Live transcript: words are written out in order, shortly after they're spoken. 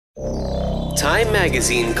Time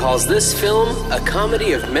magazine calls this film a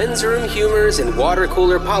comedy of men's room humors and water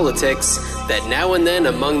cooler politics that now and then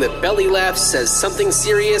among the belly laughs says something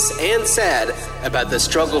serious and sad about the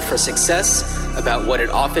struggle for success, about what it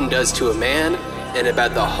often does to a man, and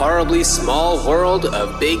about the horribly small world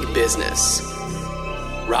of big business.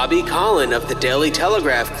 Robbie Collin of the Daily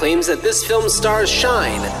Telegraph claims that this film's stars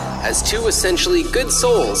shine as two essentially good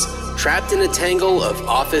souls trapped in a tangle of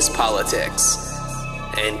office politics.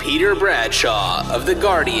 And Peter Bradshaw of The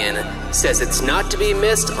Guardian says it's not to be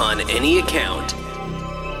missed on any account.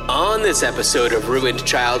 On this episode of Ruined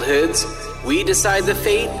Childhoods, we decide the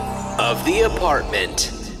fate of The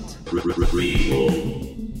Apartment.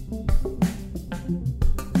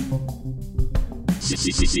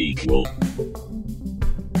 Sequel.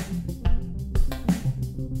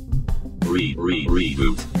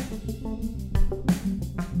 Reboot.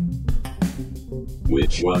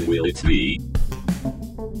 Which one will it be?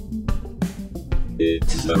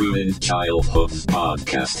 It's the Ruined Childhoods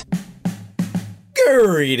podcast.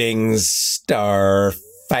 Greetings,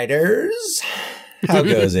 Starfighters. How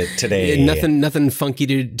goes it today? Nothing funky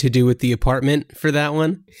to do with The Apartment for that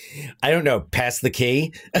one? I don't know. Pass the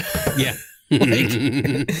key? Yeah.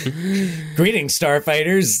 Greetings,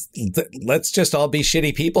 Starfighters. Let's just all be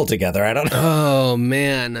shitty people together. I don't know. Oh,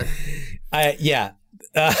 man. Yeah.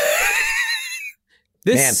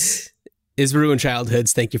 This is Ruined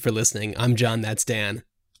Childhoods. Thank you for listening. I'm John. That's Dan.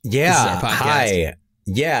 Yeah. This is our podcast. Hi.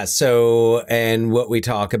 Yeah. So, and what we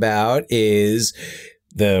talk about is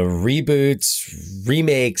the reboots,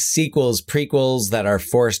 remakes, sequels, prequels that are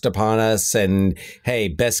forced upon us. And hey,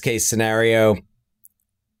 best case scenario,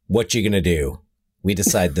 what you gonna do? We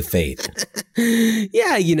decide the fate.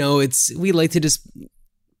 Yeah, we like to just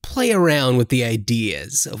play around with the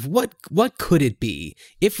ideas of what could it be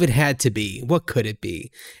if it had to be. What could it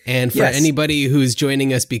be? And for anybody who's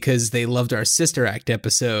joining us because they loved our Sister Act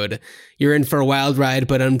episode, you're in for a wild ride.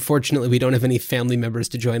 But unfortunately, we don't have any family members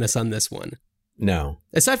to join us on this one. No.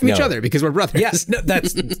 Aside from each other, because we're brothers. Yes, no,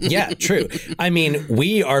 that's, yeah, true. I mean,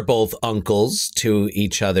 we are both uncles to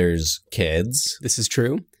each other's kids. This is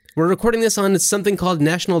true. We're recording this on something called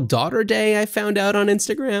National Daughter Day, I found out on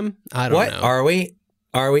Instagram. I don't know. Are we?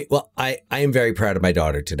 Well, I am very proud of my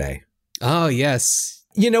daughter today. Oh, yes.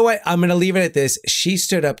 You know what? I'm going to leave it at this. She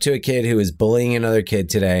stood up to a kid who was bullying another kid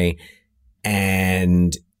today.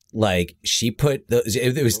 And like she put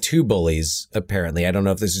it was two bullies, apparently. I don't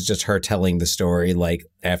know if this is just her telling the story like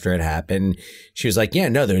after it happened. She was like, yeah,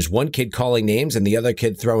 no, there's one kid calling names and the other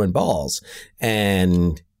kid throwing balls.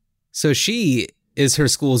 And so she is her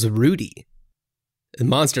school's Rudy, the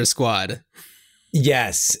Monster Squad.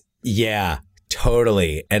 Yes. Yeah.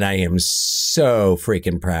 Totally. And I am so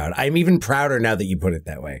freaking proud. I'm even prouder now that you put it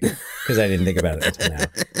that way because I didn't think about it until now.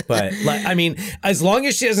 But like, I mean, as long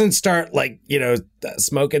as she doesn't start like,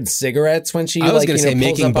 smoking cigarettes when she, I was going to say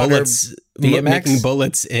making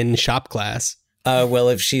bullets in shop class. Well,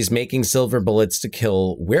 if she's making silver bullets to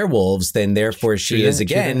kill werewolves, then therefore she is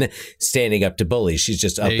again standing up to bullies. She's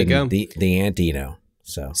just up in the ante,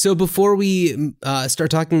 So before we start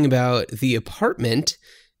talking about The Apartment,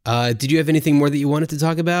 did you have anything more that you wanted to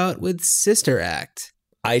talk about with Sister Act?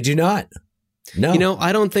 I do not. No.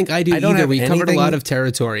 I don't think I do either. We covered a lot of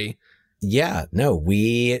territory. Yeah, no,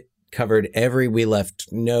 we covered we left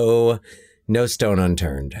no stone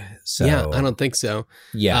unturned. So yeah, I don't think so.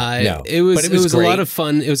 Yeah, no. It was a lot of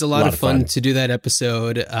fun. It was a lot of fun to do that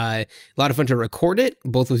episode. A lot of fun to record it,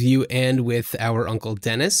 both with you and with our Uncle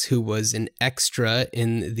Dennis, who was an extra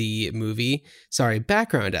in the movie. Sorry,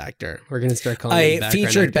 background actor. We're going to start calling him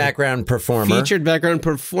featured background performer. Featured background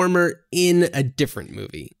performer in a different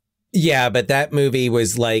movie. Yeah, but that movie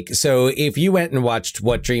was like, so if you went and watched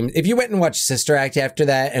if you went and watched Sister Act after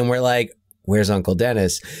that and we're like, where's Uncle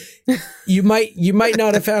Dennis? You might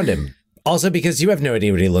not have found him. Also, because you have no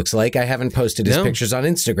idea what he looks like. I haven't posted his pictures on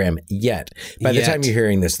Instagram yet. By the time you're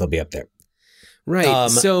hearing this, they'll be up there. Right.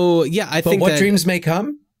 So, yeah, I think what dreams may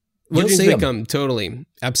come? What dreams may come. Totally.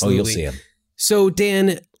 Absolutely. You'll see him. So,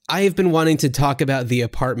 Dan, I have been wanting to talk about The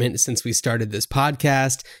Apartment since we started this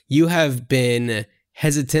podcast. You have been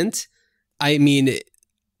hesitant. I mean,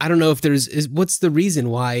 I don't know if what's the reason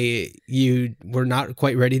why you were not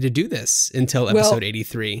quite ready to do this until episode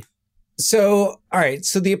 83? So, all right.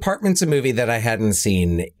 So The Apartment's a movie that I hadn't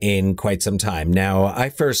seen in quite some time. Now, I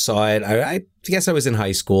first saw it, I guess I was in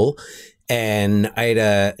high school, and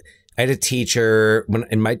I had a teacher,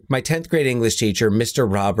 in my 10th grade English teacher,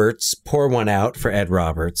 Mr. Roberts, pour one out for Ed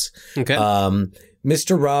Roberts. Okay.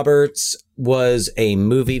 Mr. Roberts was a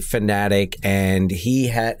movie fanatic, and he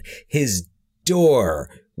had his door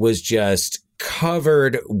was just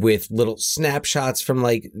covered with little snapshots from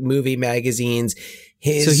like movie magazines.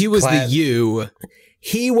 So he was the you.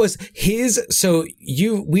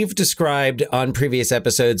 We've described on previous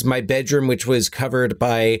episodes my bedroom, which was covered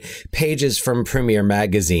by pages from Premiere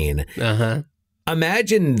Magazine. Uh-huh.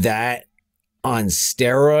 Imagine that on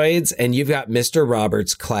steroids, and you've got Mr.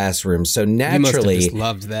 Roberts' classroom. So naturally, you must have just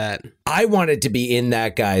loved that. I wanted to be in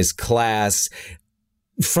that guy's class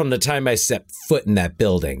from the time I set foot in that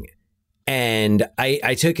building. And I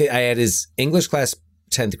had his English class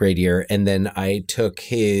 10th grade year, and then I took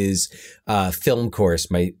his film course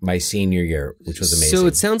my senior year, which was amazing. So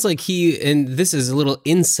it sounds like and this is a little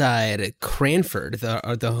inside Cranford, the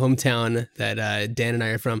hometown that Dan and I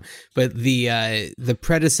are from, but the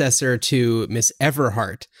predecessor to Miss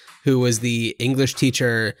Everhart, who was the English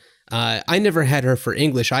teacher. I never had her for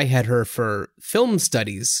English. I had her for film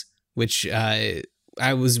studies, which I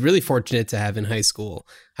was really fortunate to have in high school.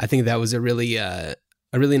 I think that was a really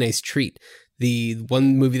nice treat. The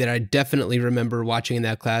one movie that I definitely remember watching in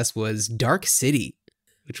that class was Dark City,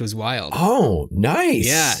 which was wild. Oh, nice.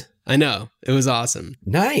 Yeah, I know. It was awesome.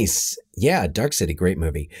 Nice. Yeah, Dark City, great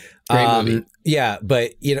movie. Great movie. Yeah,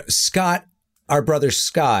 but Scott, our brother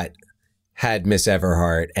Scott, had Miss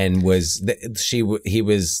Everhart and he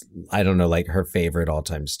was, I don't know, like her favorite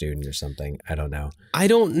all-time student or something. I don't know. I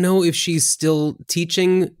don't know if she's still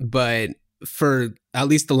teaching, but for at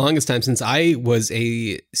least the longest time, since I was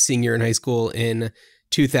a senior in high school in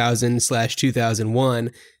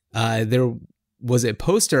 2000/2001, there was a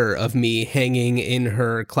poster of me hanging in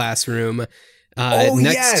her classroom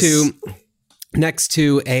next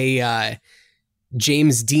to a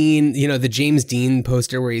James Dean, the James Dean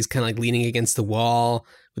poster where he's kind of like leaning against the wall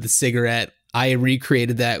with a cigarette. I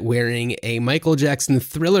recreated that wearing a Michael Jackson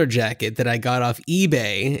Thriller jacket that I got off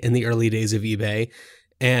eBay in the early days of eBay.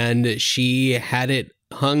 And she had it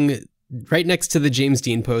hung right next to the James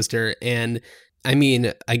Dean poster. And I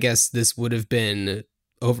mean, I guess this would have been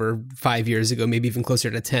over 5 years ago, maybe even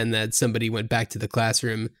closer to 10, that somebody went back to the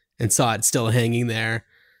classroom and saw it still hanging there.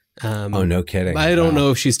 Oh, no kidding. I don't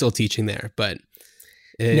know if she's still teaching there, but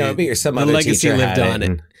some the other legacy teacher lived had on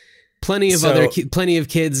it. Plenty of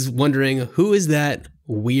kids wondering, who is that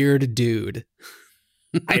weird dude?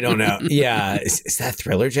 I don't know. Yeah. Is that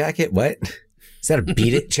Thriller jacket? What? Is that a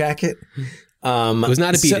Beat It jacket? It was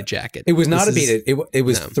not a Beat It jacket. It was not a Beat It. It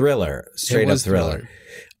was Thriller, straight up Thriller.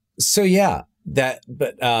 So yeah,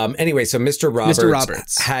 anyway, so Mr.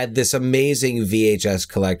 Roberts had this amazing VHS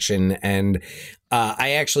collection, and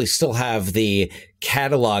I actually still have the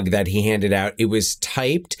catalog that he handed out. It was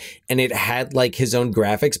typed and it had like his own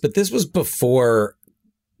graphics, but this was before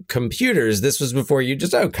computers. This was before you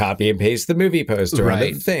just copy and paste the movie poster on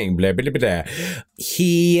the thing. Blah blah blah blah.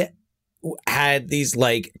 He had these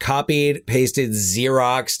like copied, pasted,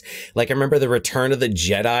 Xeroxed. Like I remember the Return of the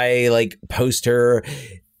Jedi like poster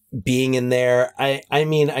being in there. I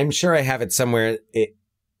mean, I'm sure I have it somewhere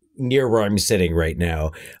near where I'm sitting right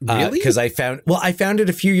now. Really? Because I found it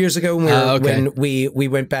a few years ago when we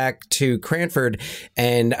went back to Cranford,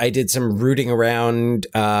 and I did some rooting around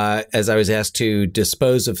as I was asked to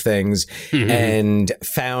dispose of things, and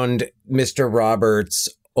found Mr. Roberts'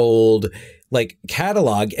 old like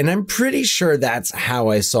catalog, and I'm pretty sure that's how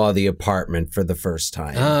I saw The Apartment for the first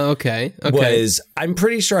time. Oh, okay. I'm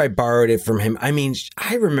pretty sure I borrowed it from him. I mean,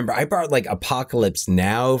 I remember I borrowed like Apocalypse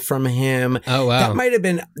Now from him. Oh wow. That might have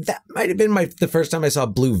been the first time I saw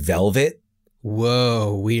Blue Velvet.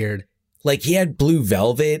 Whoa, weird. Like he had Blue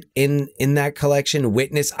Velvet in that collection.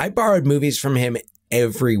 Witness. I borrowed movies from him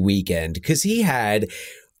every weekend because he had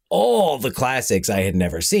all the classics I had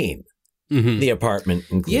never seen. The Apartment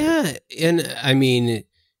included. Yeah, and I mean,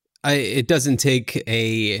 it doesn't take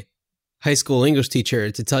a high school English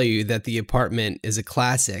teacher to tell you that The Apartment is a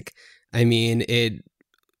classic. I mean, it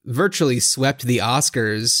virtually swept the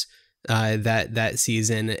Oscars that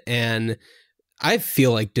season, and I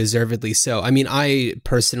feel like deservedly so. I mean, I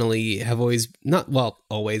personally have always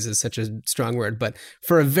always is such a strong word, but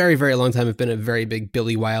for a very, very long time, I've been a very big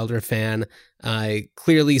Billy Wilder fan.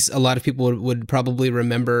 Clearly, a lot of people would probably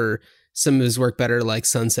remember some of his work better, like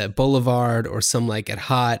Sunset Boulevard or Some Like It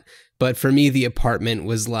Hot. But for me, The Apartment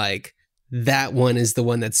was like, that one is the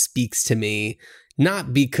one that speaks to me.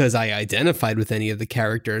 Not because I identified with any of the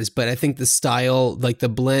characters, but I think the style, like the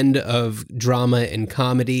blend of drama and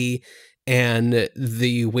comedy and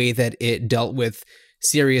the way that it dealt with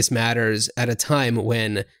serious matters at a time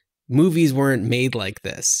when movies weren't made like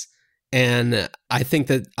this. And I think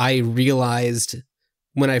that I realized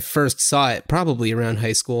when I first saw it, probably around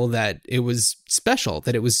high school, that it was special,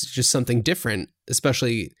 that it was just something different,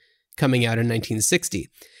 especially coming out in 1960.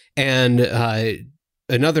 And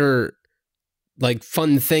another like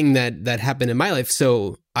fun thing that happened in my life.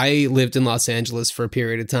 So I lived in Los Angeles for a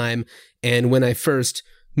period of time, and when I first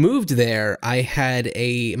moved there, I had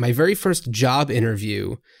my very first job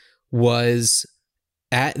interview was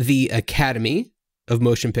at the Academy of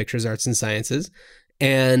Motion Pictures Arts and Sciences,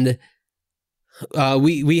 and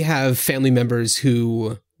we have family members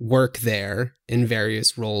who work there in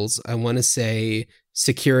various roles. I want to say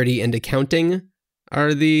security and accounting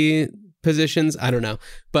are the positions. I don't know.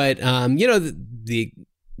 But, the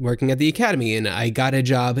working at the Academy, and I got a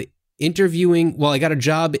job interview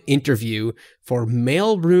for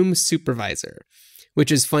mailroom supervisor,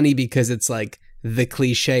 which is funny because it's like the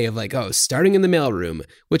cliche of like, oh, starting in the mailroom,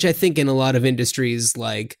 which I think in a lot of industries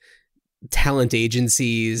like talent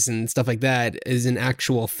agencies and stuff like that is an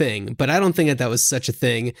actual thing. But I don't think that was such a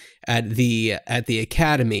thing at the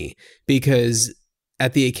Academy, because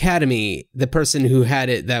at the Academy, the person who had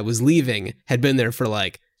it that was leaving had been there for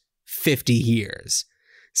like 50 years.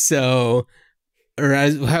 So, or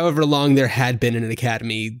however long there had been in an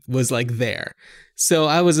Academy was like there. So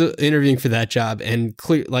I was interviewing for that job, and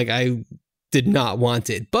I did not want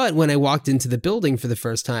it. But when I walked into the building for the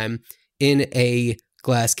first time, in a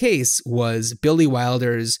glass case was Billy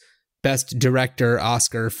Wilder's Best Director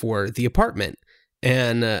Oscar for The Apartment.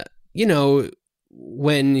 And,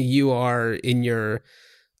 when you are in your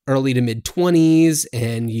early to mid 20s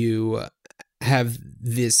and you have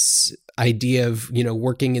this idea of,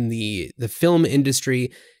 working in the film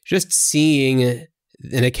industry, just seeing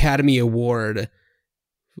an Academy Award,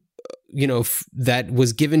 that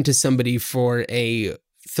was given to somebody for a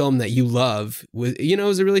film that you love was, it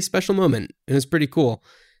was a really special moment. It was pretty cool.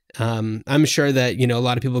 I'm sure that, a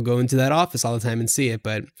lot of people go into that office all the time and see it,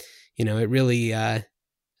 but, it really, I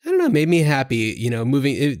don't know, made me happy,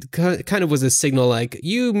 moving. It kind of was a signal like,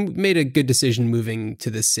 you made a good decision moving to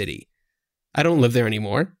this city. I don't live there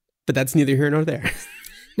anymore, but that's neither here nor there.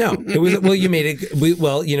 No, it was, well, you made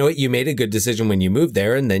you made a good decision when you moved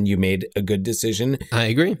there, and then you made a good decision. I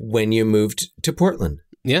agree. When you moved to Portland.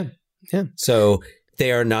 Yeah. Yeah. So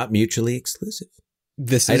they are not mutually exclusive.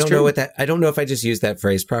 This is I don't true. know I don't know if I just used that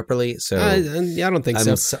phrase properly. So I don't think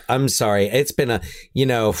so. I'm sorry. It's been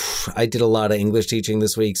I did a lot of English teaching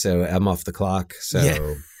this week, so I'm off the clock. So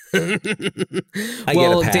yeah. I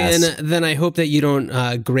well, get a pass. Dan, then I hope that you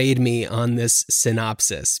don't grade me on this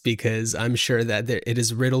synopsis, because I'm sure that it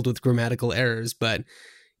is riddled with grammatical errors. But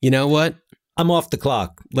you know what? I'm off the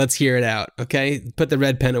clock. Let's hear it out, okay? Put the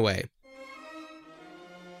red pen away.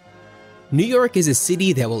 New York is a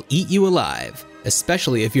city that will eat you alive,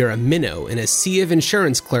 especially if you're a minnow in a sea of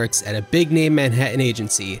insurance clerks at a big-name Manhattan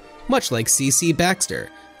agency, much like C.C. Baxter,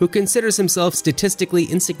 who considers himself statistically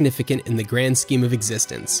insignificant in the grand scheme of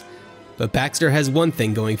existence. But Baxter has one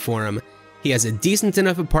thing going for him. He has a decent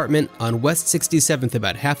enough apartment on West 67th,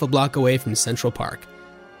 about half a block away from Central Park.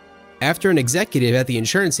 After an executive at the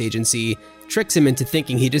insurance agency tricks him into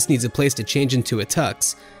thinking he just needs a place to change into a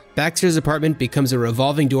tux, Baxter's apartment becomes a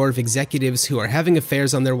revolving door of executives who are having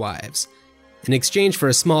affairs on their wives. In exchange for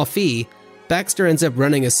a small fee, Baxter ends up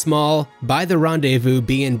running a small, by the rendezvous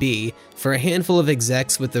B&B for a handful of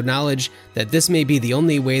execs with the knowledge that this may be the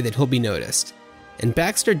only way that he'll be noticed. And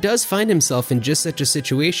Baxter does find himself in just such a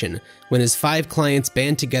situation when his 5 clients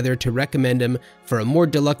band together to recommend him for a more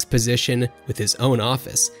deluxe position with his own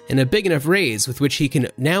office and a big enough raise with which he can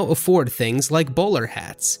now afford things like bowler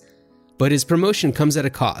hats. But his promotion comes at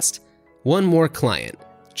a cost. One more client,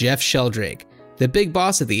 Jeff Sheldrake, the big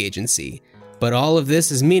boss of the agency. But all of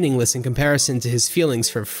this is meaningless in comparison to his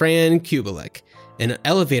feelings for Fran Kubelik, an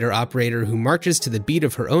elevator operator who marches to the beat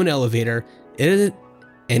of her own elevator and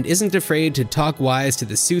isn't afraid to talk wise to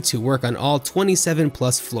the suits who work on all 27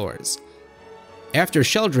 plus floors. After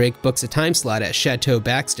Sheldrake books a time slot at Chateau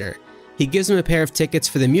Baxter, he gives him a pair of tickets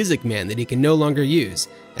for the Music Man that he can no longer use,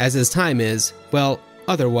 as his time is, well,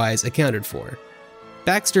 otherwise accounted for.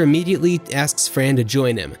 Baxter immediately asks Fran to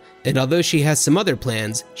join him, and although she has some other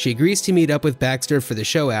plans, she agrees to meet up with Baxter for the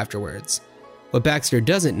show afterwards. What Baxter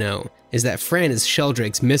doesn't know is that Fran is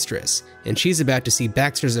Sheldrake's mistress, and she's about to see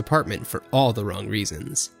Baxter's apartment for all the wrong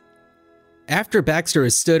reasons. After Baxter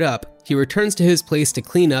is stood up, he returns to his place to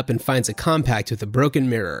clean up and finds a compact with a broken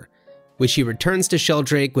mirror, which he returns to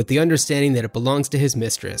Sheldrake with the understanding that it belongs to his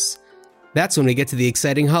mistress. That's when we get to the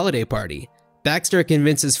exciting holiday party. Baxter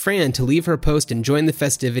convinces Fran to leave her post and join the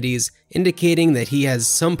festivities, indicating that he has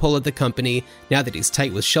some pull at the company now that he's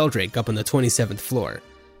tight with Sheldrake up on the 27th floor.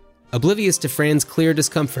 Oblivious to Fran's clear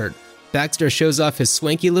discomfort, Baxter shows off his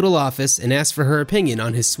swanky little office and asks for her opinion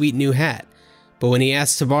on his sweet new hat. But when he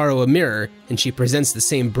asks to borrow a mirror and she presents the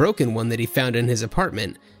same broken one that he found in his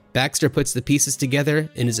apartment, Baxter puts the pieces together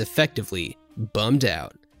and is effectively bummed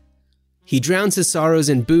out. He drowns his sorrows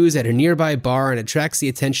in booze at a nearby bar and attracts the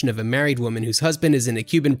attention of a married woman whose husband is in a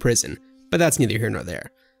Cuban prison, but that's neither here nor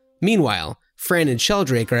there. Meanwhile, Fran and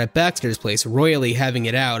Sheldrake are at Baxter's place royally having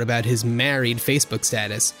it out about his married Facebook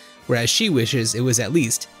status, whereas she wishes it was at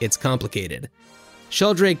least it's complicated.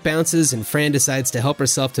 Sheldrake bounces and Fran decides to help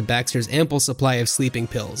herself to Baxter's ample supply of sleeping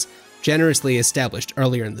pills, generously established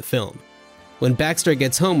earlier in the film. When Baxter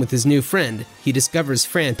gets home with his new friend, he discovers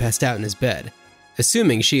Fran passed out in his bed.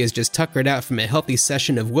 Assuming she is just tuckered out from a healthy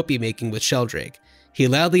session of whoopee making with Sheldrake, he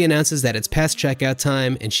loudly announces that it's past checkout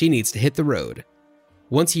time and she needs to hit the road.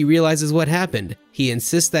 Once he realizes what happened, he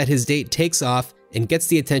insists that his date takes off and gets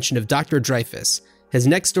the attention of Dr. Dreyfus, his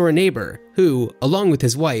next-door neighbor, who, along with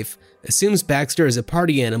his wife, assumes Baxter is a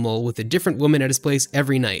party animal with a different woman at his place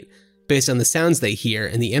every night, based on the sounds they hear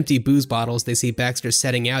and the empty booze bottles they see Baxter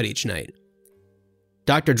setting out each night.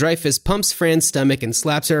 Dr. Dreyfus pumps Fran's stomach and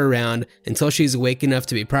slaps her around until she's awake enough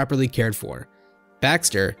to be properly cared for.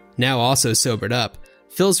 Baxter, now also sobered up,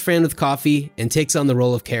 fills Fran with coffee and takes on the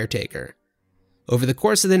role of caretaker. Over the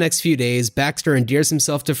course of the next few days, Baxter endears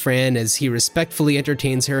himself to Fran as he respectfully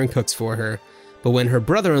entertains her and cooks for her, but when her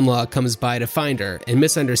brother-in-law comes by to find her and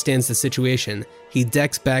misunderstands the situation, he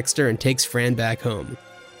decks Baxter and takes Fran back home.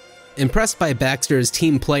 Impressed by Baxter's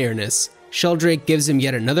team playerness, Sheldrake gives him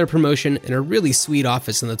yet another promotion and a really sweet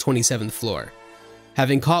office on the 27th floor.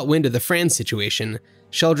 Having caught wind of the Fran situation,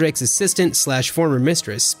 Sheldrake's assistant/former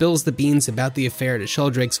mistress spills the beans about the affair to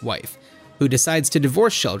Sheldrake's wife, who decides to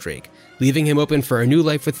divorce Sheldrake, leaving him open for a new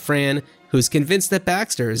life with Fran, who's convinced that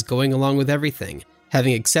Baxter is going along with everything,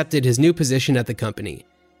 having accepted his new position at the company.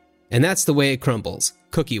 And that's the way it crumbles,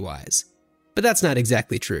 cookie-wise. But that's not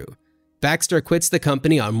exactly true. Baxter quits the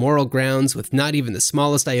company on moral grounds with not even the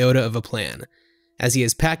smallest iota of a plan. As he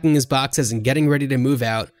is packing his boxes and getting ready to move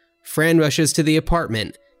out, Fran rushes to the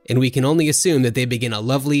apartment, and we can only assume that they begin a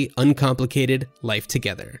lovely, uncomplicated life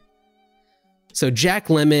together. So Jack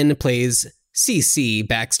Lemmon plays C.C.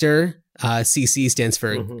 Baxter. C.C. stands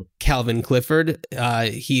for Calvin Clifford.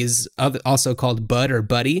 He is also called Bud or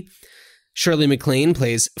Buddy. Shirley MacLaine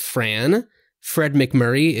plays Fran. Fred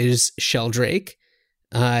McMurray is Sheldrake.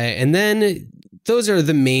 And then those are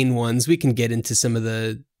the main ones. We can get into some of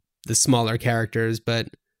the smaller characters, but...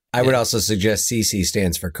 I would also suggest CC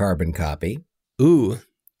stands for carbon copy. Ooh,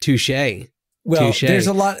 touche. Well, touche. There's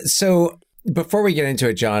a lot. So before we get into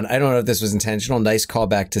it, John, I don't know if this was intentional. Nice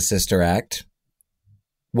callback to Sister Act.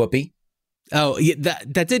 Whoopi. Oh, yeah,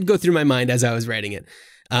 that did go through my mind as I was writing it.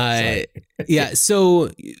 Yeah,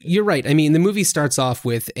 so you're right. I mean, the movie starts off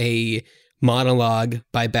with a monologue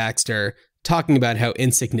by Baxter talking about how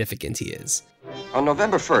insignificant he is. On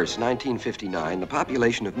November 1st, 1959, the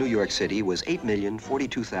population of New York City was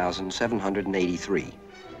 8,042,783.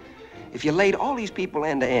 If you laid all these people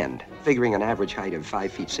end to end, figuring an average height of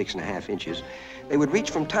 5 feet 6.5 inches, they would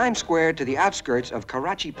reach from Times Square to the outskirts of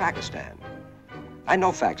Karachi, Pakistan. I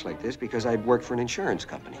know facts like this because I work for an insurance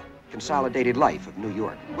company, Consolidated Life of New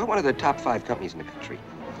York. We're one of the top 5 companies in the country.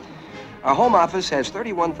 Our home office has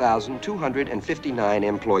 31,259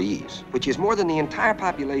 employees, which is more than the entire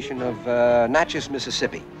population of Natchez,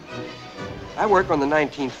 Mississippi. I work on the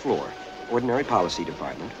 19th floor, Ordinary Policy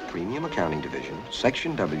Department, Premium Accounting Division,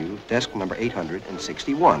 Section W, desk number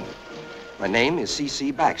 861. My name is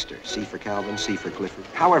C.C. Baxter, C for Calvin, C for Clifford,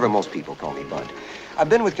 however most people call me Bud. I've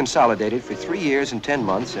been with Consolidated for 3 years and 10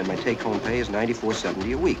 months, and my take-home pay is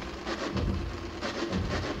 $94.70 a week.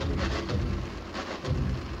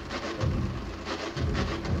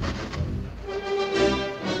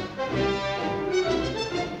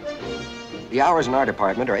 The hours in our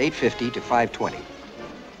department are 8:50 to 5:20.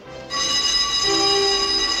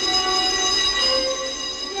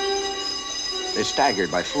 They're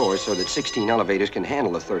staggered by floors so that 16 elevators can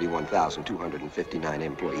handle the 31,259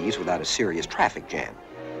 employees without a serious traffic jam.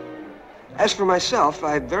 As for myself,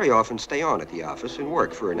 I very often stay on at the office and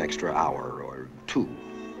work for an extra hour or two,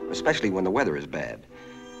 especially when the weather is bad.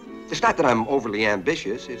 It's not that I'm overly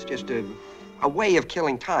ambitious, it's just a way of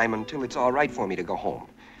killing time until it's all right for me to go home.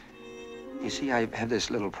 You see, I have this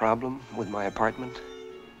little problem with my apartment.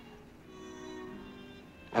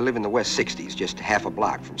 I live in the West 60s, just half a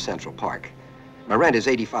block from Central Park. My rent is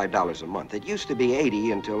 $85 a month. It used to be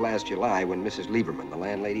 $80 until last July when Mrs. Lieberman, the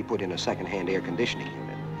landlady, put in a second-hand air conditioning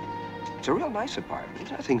unit. It's a real nice apartment.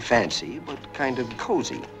 Nothing fancy, but kind of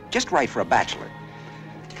cozy. Just right for a bachelor.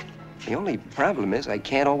 The only problem is I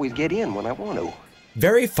can't always get in when I want to.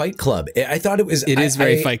 Very Fight Club. I thought it was... It is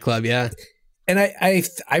very Fight Club, yeah. And I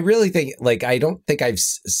really think, like, I don't think I've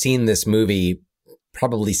seen this movie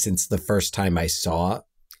probably since the first time I saw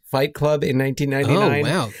Fight Club in 1999. Oh,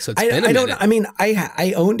 wow. So it's been a minute. I mean,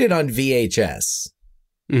 I owned it on VHS.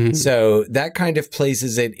 Mhm. So that kind of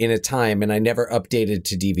places it in a time, and I never updated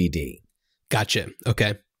to DVD. Gotcha.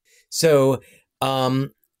 Okay. So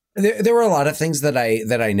there were a lot of things that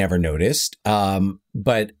I never noticed.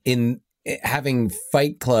 But in having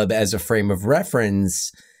Fight Club as a frame of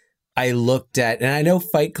reference, I looked at, and I know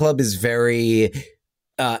Fight Club is very,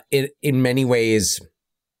 in many ways,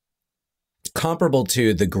 comparable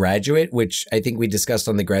to The Graduate, which I think we discussed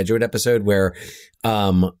on the Graduate episode, where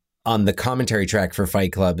on the commentary track for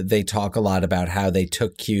Fight Club, they talk a lot about how they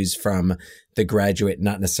took cues from The Graduate,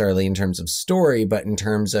 not necessarily in terms of story, but in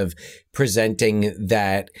terms of presenting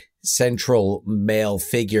that central male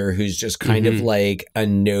figure who's just kind of like a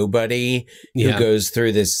nobody who goes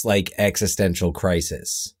through this like existential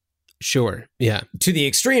crisis. Sure. Yeah. To the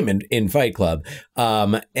extreme in Fight Club.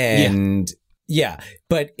 But in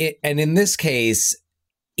this case,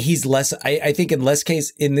 he's less, I think in this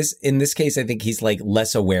case, I think he's like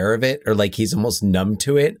less aware of it, or like he's almost numb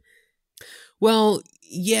to it. Well,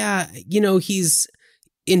 yeah, you know, he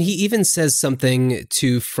even says something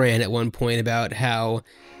to Fran at one point about how,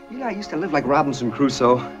 I used to live like Robinson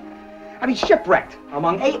Crusoe. I mean, shipwrecked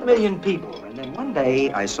among 8 million people. And then one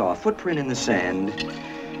day I saw a footprint in the sand,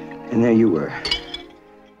 and there you were.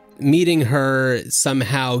 Meeting her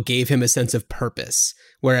somehow gave him a sense of purpose.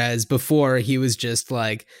 Whereas before he was just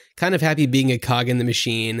like kind of happy being a cog in the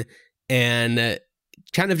machine and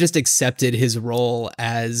kind of just accepted his role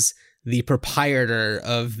as the proprietor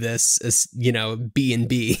of this,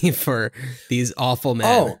 B&B for these awful men.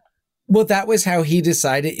 Oh, well, that was how he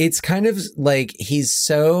decided. It's kind of like he's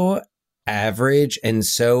so average and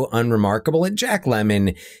so unremarkable. And Jack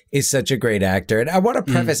Lemmon is such a great actor. And I want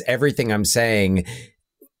to preface everything I'm saying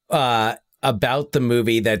about the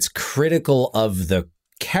movie that's critical of the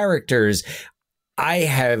characters. I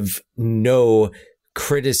have no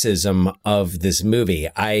criticism of this movie.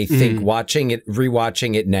 I think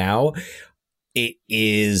rewatching it now, it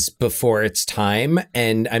is before its time.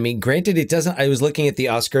 And I mean, granted, it doesn't, I was looking at the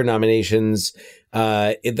Oscar nominations,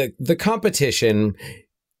 the competition.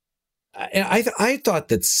 I thought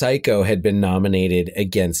that Psycho had been nominated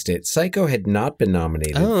against it. Psycho had not been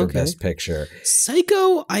nominated for Best Picture.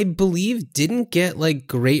 Psycho, I believe, didn't get like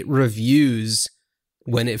great reviews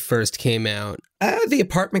when it first came out. The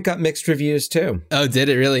Apartment got mixed reviews too. Oh, did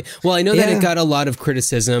it really? Well, I know that it got a lot of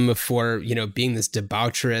criticism for, being this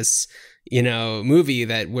debaucherous, movie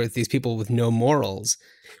that with these people with no morals.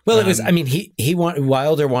 Well, it was, I mean,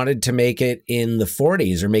 Wilder wanted to make it in the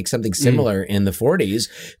 40s or make something similar in the 40s,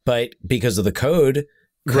 but because of the code,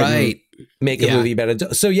 couldn't make a movie about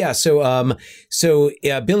it. So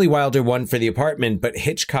Billy Wilder won for The Apartment, but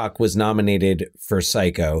Hitchcock was nominated for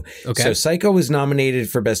Psycho. Okay. So Psycho was nominated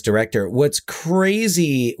for Best Director. What's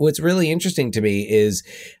really interesting to me is,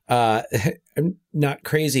 I'm not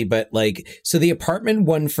crazy, but so The Apartment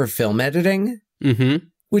won for film editing,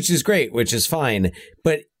 which is great, which is fine,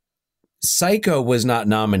 but Psycho was not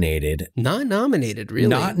nominated. Not nominated, really?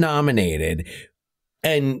 Not nominated.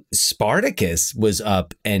 And Spartacus was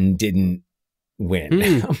up and didn't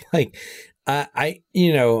win. I'm like,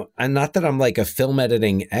 I'm not that I'm like a film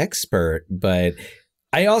editing expert, but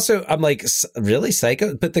I'm like, really,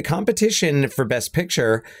 Psycho? But the competition for Best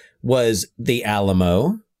Picture was The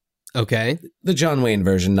Alamo. Okay. The John Wayne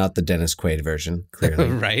version, not the Dennis Quaid version, clearly.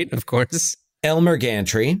 Right, of course. Elmer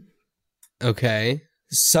Gantry. Okay.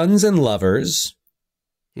 Sons and Lovers.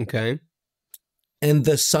 Okay. And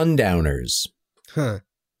The Sundowners. Huh.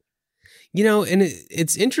 And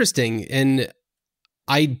it's interesting, and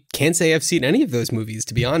I can't say I've seen any of those movies,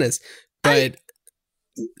 to be honest, but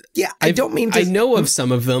I don't mean to... I know of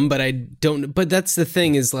some of them, but I don't, but that's the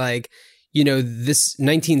thing is like, this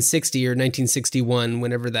 1960 or 1961,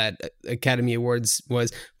 whenever that Academy Awards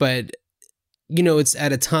was, but, it's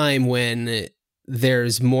at a time when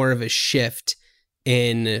there's more of a shift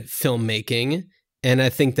in filmmaking, and I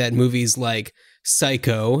think that movies like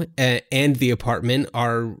Psycho and The Apartment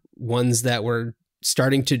are ones that were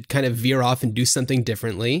starting to kind of veer off and do something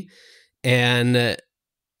differently. And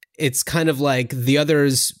it's kind of like the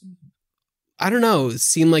others, I don't know,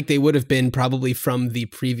 seem like they would have been probably from the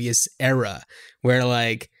previous era where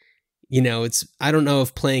it's, I don't know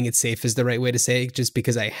if playing it safe is the right way to say it, just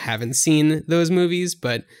because I haven't seen those movies,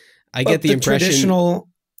 but I get the impression. Traditional.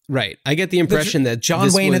 Right. I get the impression that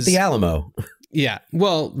John Wayne at the Alamo. Yeah,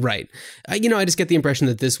 well, right. I just get the impression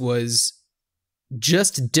that this was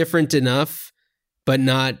just different enough, but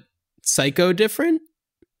not Psycho different.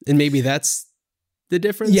 And maybe that's the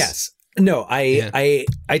difference. Yes. No, I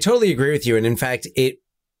totally agree with you. And in fact, it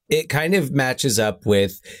kind of matches up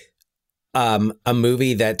with a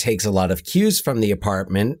movie that takes a lot of cues from The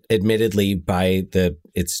Apartment, admittedly by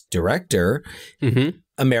its director.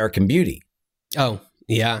 American Beauty. Oh,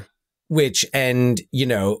 yeah. Which, and, you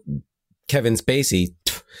know, Kevin Spacey,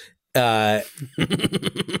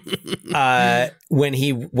 when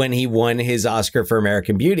he won his Oscar for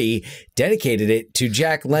American Beauty, dedicated it to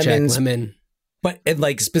Jack Lemmon's. Jack Lemmon. But and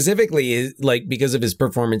like specifically, like because of his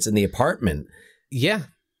performance in The Apartment. Yeah.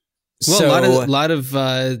 Well, So, a lot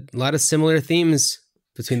of similar themes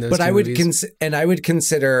between those. but two I would movies. I would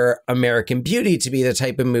consider American Beauty to be the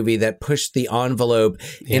type of movie that pushed the envelope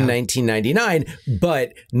in 1999,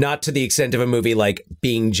 but not to the extent of a movie like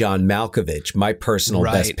Being John Malkovich, my personal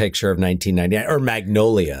best picture of 1999, or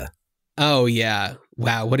Magnolia. Oh yeah!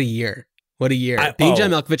 Wow, what a year! What a year! Being John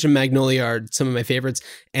Malkovich and Magnolia are some of my favorites,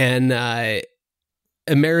 and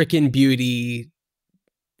American Beauty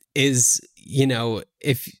is, you know,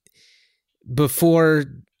 if before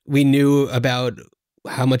we knew about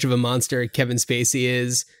how much of a monster Kevin Spacey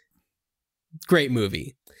is, great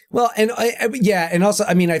movie. Well, and and also,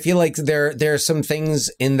 I mean, I feel like there are some things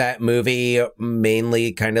in that movie,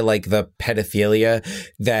 mainly kind of like the pedophilia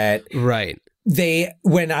that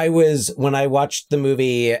when I watched the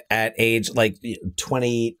movie at age like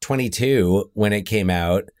 22 when it came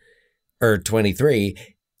out, or 23,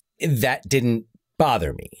 that didn't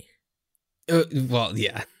bother me. Well,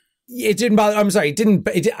 yeah. It didn't bother. I'm sorry. It didn't.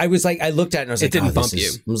 I was like, I looked at it and I was like, it didn't bump you.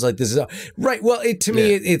 I was like, this is right. Well, to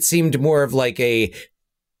me, it seemed more of like a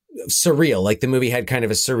surreal. Like the movie had kind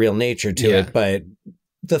of a surreal nature to it. But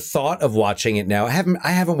the thought of watching it now, I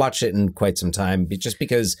haven't watched it in quite some time, just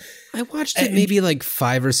because I watched it maybe like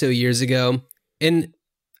 5 or so years ago. And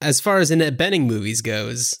as far as Annette Bening movies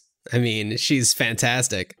goes, I mean, she's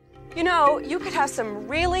fantastic. You know, you could have some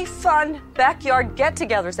really fun backyard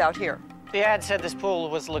get-togethers out here. The ad said this pool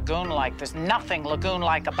was lagoon-like. There's nothing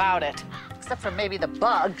lagoon-like about it. Except for maybe the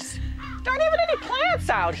bugs. There aren't even any plants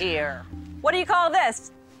out here. What do you call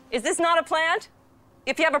this? Is this not a plant?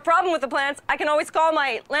 If you have a problem with the plants, I can always call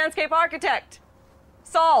my landscape architect.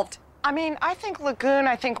 Solved. I mean, I think lagoon,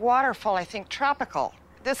 I think waterfall, I think tropical.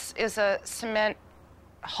 This is a cement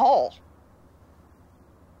hole.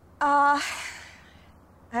 I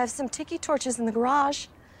have some tiki torches in the garage.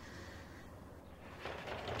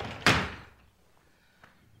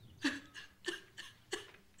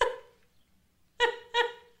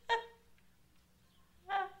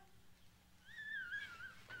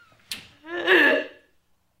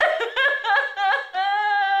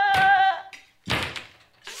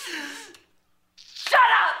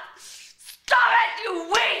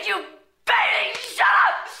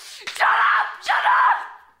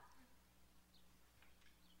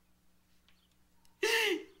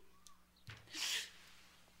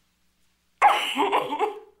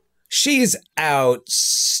 She's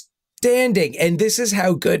outstanding. And this is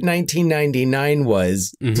how good 1999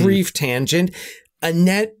 was. Mm-hmm. Brief tangent.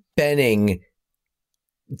 Annette Bening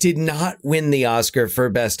did not win the Oscar for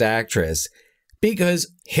Best Actress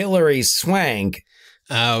because Hilary Swank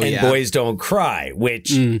and Boys Don't Cry,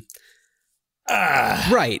 which...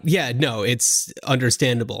 right. Yeah, no, it's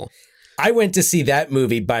understandable. I went to see that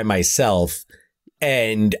movie by myself.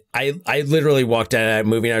 And I literally walked out of that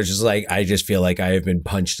movie and I was just like, I just feel like I have been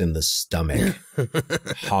punched in the stomach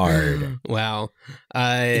hard. Wow.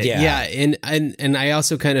 Yeah. And I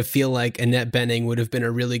also kind of feel like Annette Bening would have been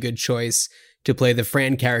a really good choice to play the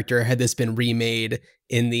Fran character had this been remade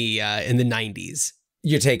in the 90s.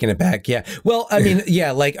 You're taking it back. Yeah. Well, I mean,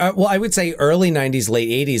 yeah, like, I would say early 90s,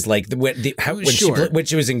 late 80s, like when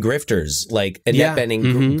she was in Grifters, like Annette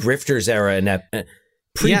Bening, Grifters era, Annette.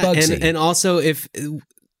 Pre-Bugsy. And also if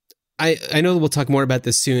I know we'll talk more about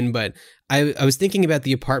this soon, but I was thinking about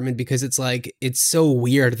The Apartment because it's like, it's so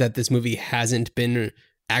weird that this movie hasn't been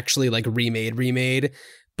actually like remade,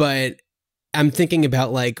 but I'm thinking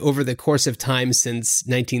about like over the course of time since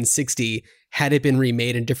 1960, had it been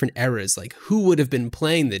remade in different eras, like who would have been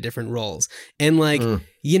playing the different roles? And like,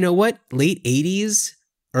 you know what? Late 80s,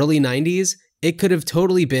 early 90s, it could have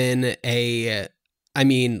totally been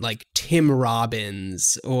like Tim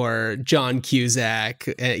Robbins or John Cusack,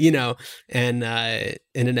 and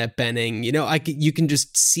Annette Bening. You know, you can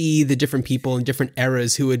just see the different people in different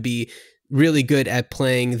eras who would be really good at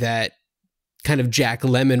playing that kind of Jack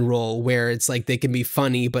Lemmon role where it's like they can be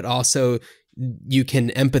funny, but also you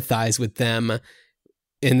can empathize with them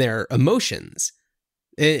in their emotions.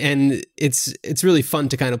 And it's really fun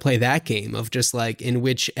to kind of play that game of just like in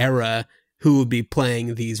which era who would be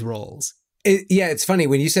playing these roles. Yeah, it's funny.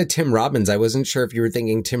 When you said Tim Robbins, I wasn't sure if you were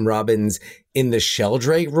thinking Tim Robbins in the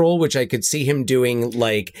Sheldrake role, which I could see him doing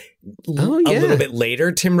like a little bit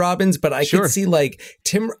later, Tim Robbins, but I could see like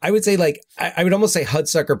I would say like, I would almost say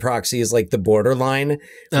Hudsucker Proxy is like the borderline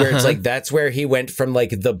where it's like, that's where he went from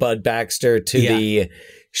like the Bud Baxter to the,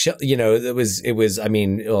 you know, it was, I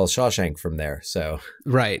mean, well, Shawshank from there. So.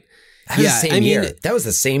 Right. That was the same year. That was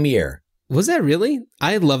the same year. Was that really?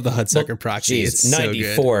 I love the Hudsucker Proxy. It's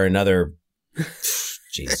 94, another.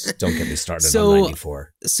 Jeez, don't get me started on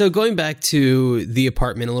 94. So going back to The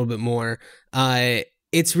Apartment a little bit more,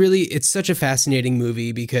 it's such a fascinating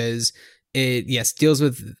movie because it, deals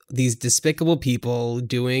with these despicable people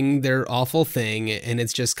doing their awful thing. And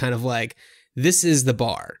it's just kind of like, this is the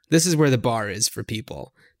bar. This is where the bar is for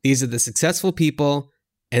people. These are the successful people.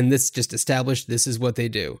 And this just established this is what they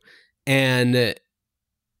do. And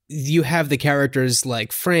you have the characters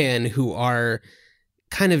like Fran who are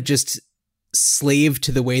kind of just slave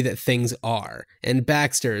to the way that things are, and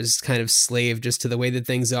Baxter's kind of slave just to the way that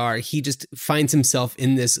things are. He just finds himself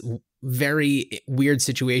in this very weird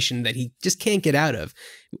situation that he just can't get out of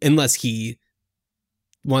unless he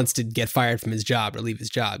wants to get fired from his job or leave his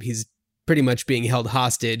job. He's pretty much being held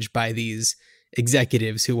hostage by these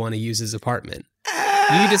executives who want to use his apartment.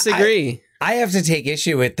 You disagree? I have to take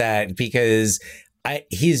issue with that because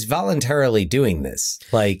he's voluntarily doing this.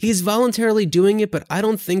 Like, he's voluntarily doing it, but I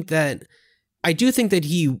do think that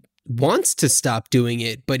he wants to stop doing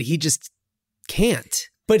it, but he just can't.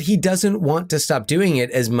 But he doesn't want to stop doing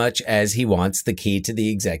it as much as he wants the key to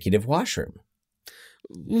the executive washroom.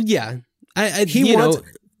 Yeah.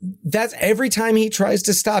 That's every time he tries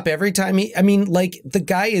to stop, the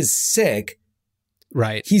guy is sick.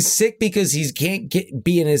 Right. He's sick because he can't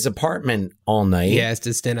be in his apartment all night. He has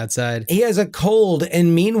to stand outside. He has a cold.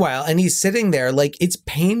 And meanwhile, and he's sitting there like it's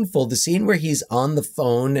painful. The scene where he's on the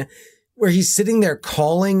phone, where he's sitting there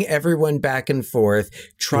calling everyone back and forth,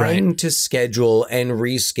 trying to schedule and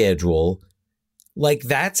reschedule. Like,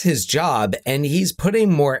 that's his job. And he's putting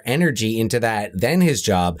more energy into that than his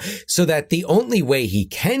job, so that the only way he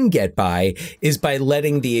can get by is by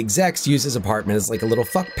letting the execs use his apartment as like a little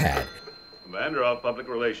fuck pad. Commander of Public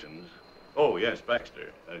Relations. Oh, yes,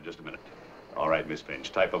 Baxter. Just a minute. All right, Miss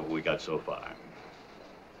Finch, type up what we got so far.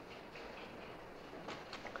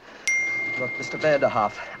 Look, Mr.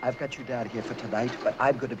 Vanderhoff, I've got you down here for tonight, but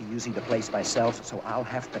I'm going to be using the place myself, so I'll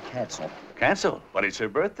have to cancel. Cancel? But it's her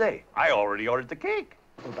birthday. I already ordered the cake.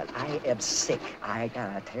 Oh, but I am sick. I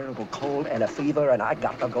got a terrible cold and a fever, and I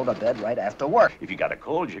got to go to bed right after work. If you got a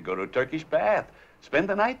cold, you go to a Turkish bath. Spend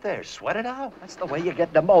the night there. Sweat it out. That's the way you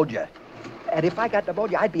get pneumonia. And if I got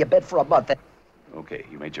pneumonia, I'd be in bed for a month. Okay,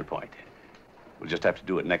 you made your point. We'll just have to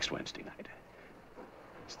do it next Wednesday night.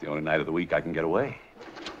 It's the only night of the week I can get away.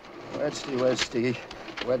 Wednesday.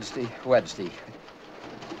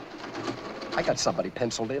 I got somebody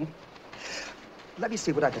penciled in. Let me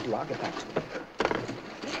see what I can do. I'll get back to you.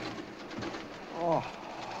 Oh.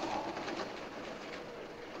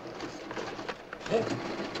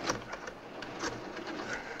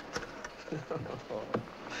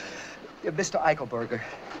 Mr. Eichelberger.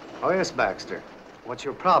 Oh, yes, Baxter. What's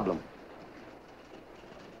your problem?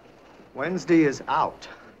 Wednesday is out.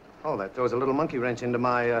 Oh, that throws a little monkey wrench into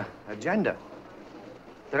my agenda.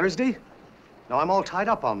 Thursday? No, I'm all tied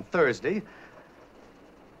up on Thursday.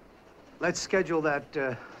 Let's schedule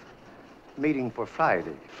that meeting for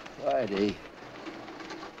Friday. Friday?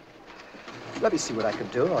 Let me see what I can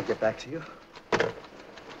do. I'll get back to you.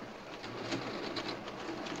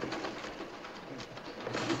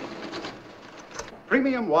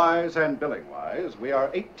 Premium-wise and billing-wise, we are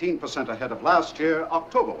 18% ahead of last year,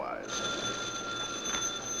 October-wise.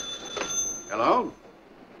 Hello?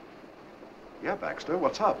 Yeah, Baxter,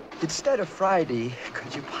 what's up? Instead of Friday,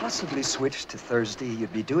 could you possibly switch to Thursday?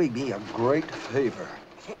 You'd be doing me a great favor.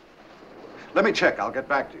 Let me check. I'll get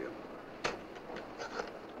back to you.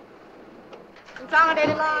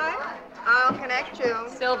 Consolidated line. I'll connect you.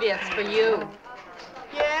 Sylvia, it's for you.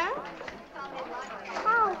 Yeah?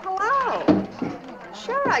 Oh, hello.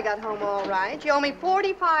 Sure, I got home all right. You owe me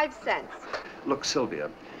 45 cents. Look, Sylvia,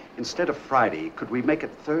 instead of Friday, could we make it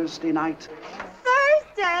Thursday night?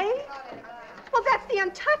 Thursday? Well, that's the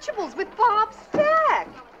Untouchables with Bob Stack.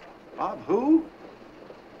 Bob who?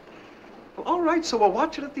 Well, all right, so we'll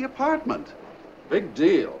watch it at the apartment. Big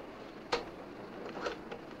deal.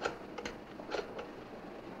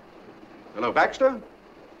 Hello, Baxter?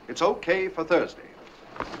 It's okay for Thursday.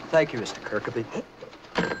 Thank you, Mr. Kirkaby.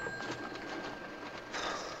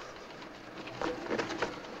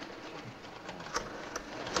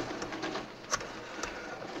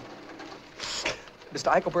 Mr.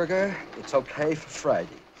 Eichelberger, it's okay for Friday.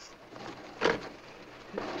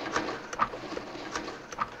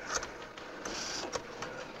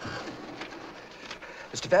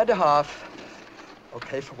 Zweite half.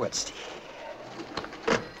 Okay for Wednesday.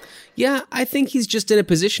 Yeah, I think he's just in a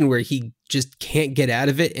position where he just can't get out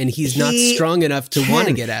of it, and he's not strong enough to want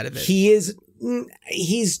to get out of it.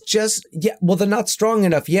 He's just, well, they're not strong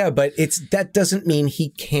enough, but that doesn't mean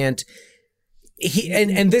he can't. Let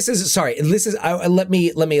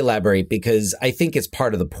me elaborate, because I think it's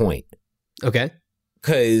part of the point. Okay.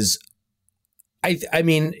 Because I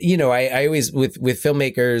mean, I always, with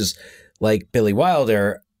filmmakers like Billy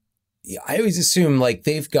Wilder, I always assume like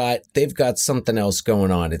they've got something else going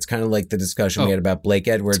on. It's kind of like the discussion we had about Blake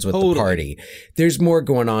Edwards with The Party. There's more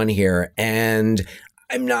going on here, and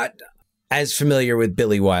I'm not as familiar with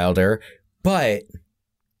Billy Wilder, but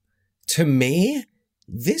to me,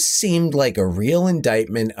 this seemed like a real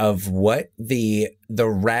indictment of what the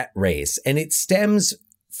rat race, and it stems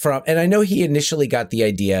from, and I know he initially got the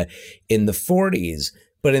idea in the 40s,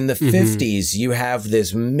 but in the 50s, you have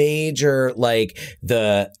this major, like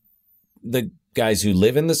the guys who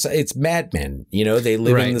live in it's madmen, they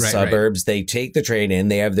live in the suburbs. Right. They take the train in,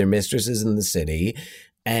 they have their mistresses in the city.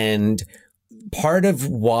 And part of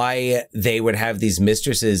why they would have these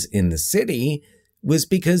mistresses in the city was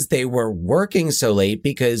because they were working so late,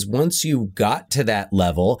 because once you got to that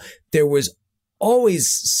level, there was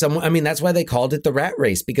always someone. I mean, that's why they called it the rat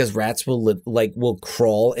race, because rats will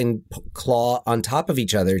crawl and claw on top of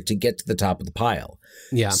each other to get to the top of the pile.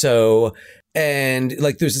 Yeah. So, and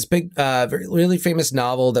like there's this big, really famous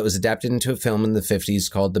novel that was adapted into a film in the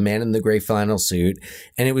 50s called The Man in the Gray Flannel Suit.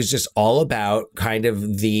 And it was just all about kind of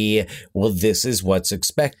this is what's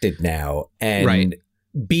expected now. And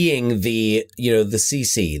being the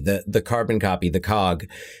CC, the carbon copy, the cog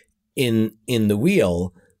in the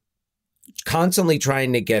wheel, constantly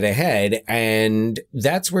trying to get ahead. And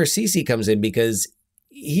that's where CC comes in, because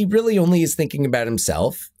he really only is thinking about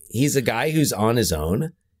himself. He's a guy who's on his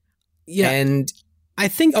own. Yeah. And I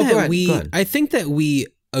think that we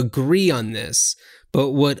agree on this, but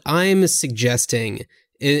what I'm suggesting,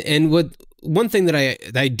 and one thing that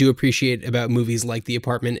I do appreciate about movies like The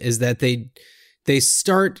Apartment is that they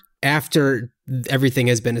start after everything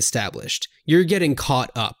has been established. You're getting caught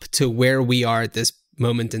up to where we are at this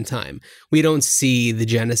moment in time. We don't see the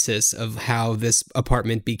genesis of how this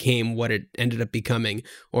apartment became what it ended up becoming,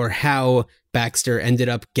 or how Baxter ended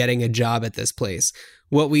up getting a job at this place.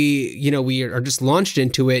 What we are just launched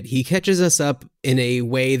into it. He catches us up in a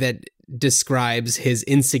way that describes his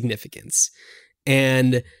insignificance.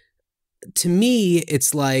 And to me,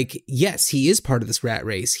 it's like, yes, he is part of this rat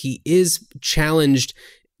race. He is challenged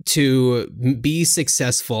to be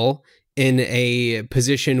successful in a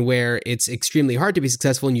position where it's extremely hard to be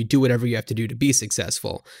successful, and you do whatever you have to do to be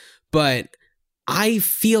successful. But I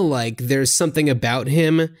feel like there's something about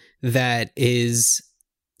him that is,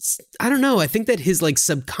 I don't know. I think that his like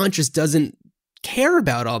subconscious doesn't care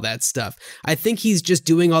about all that stuff. I think he's just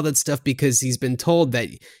doing all that stuff because he's been told that,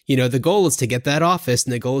 the goal is to get that office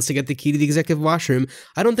and the goal is to get the key to the executive washroom.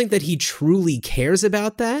 I don't think that he truly cares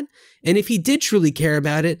about that. And if he did truly care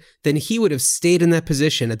about it, then he would have stayed in that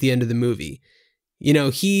position at the end of the movie.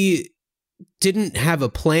 He didn't have a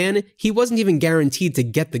plan. He wasn't even guaranteed to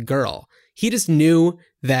get the girl. He just knew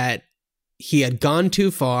that he had gone too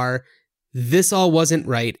far. This all wasn't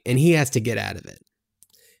right, and he has to get out of it.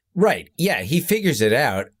 Right. Yeah, he figures it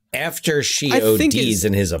out after she ODs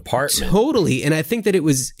in his apartment. Totally. And I think that it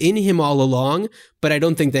was in him all along, but I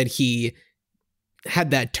don't think that he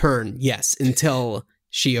had that turn, until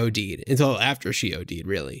she OD'd, until after she OD'd,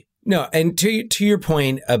 really. No, and to your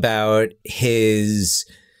point about his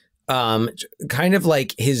kind of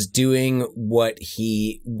like his doing what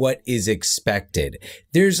is expected.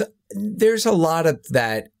 There's a lot of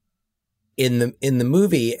that in the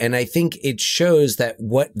movie, and I think it shows that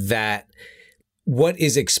what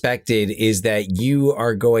is expected is that you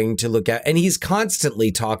are going to look at, and he's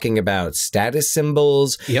constantly talking about status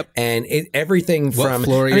symbols. Yep. And everything what from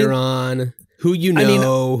floor you're on, who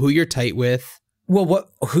who you're tight with. Well,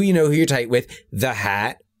 who you're tight with, the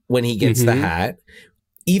hat, when he gets the hat.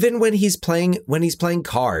 Even when he's playing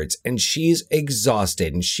cards and she's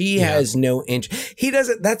exhausted and she has no interest, he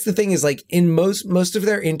doesn't. That's the thing, is like in most of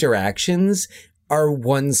their interactions are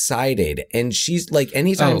one-sided, and she's like,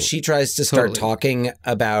 anytime she tries to start talking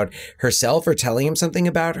about herself or telling him something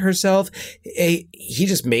about herself, he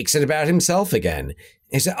just makes it about himself again.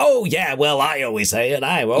 He said, "Oh yeah, well I always say, and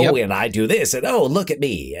and I do this, and look at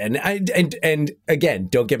me." And again,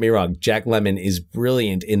 don't get me wrong, Jack Lemmon is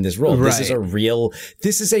brilliant in this role. Right.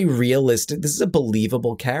 This is a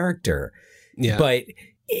believable character. Yeah. But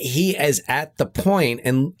he is at the point,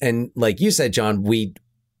 and like you said, John, we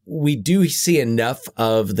do see enough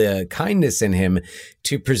of the kindness in him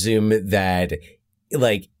to presume that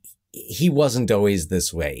like, he wasn't always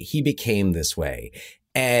this way. He became this way.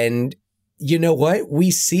 And you know what?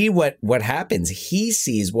 We see what happens. He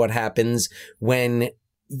sees what happens when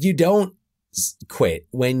you don't quit,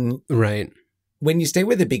 when you stay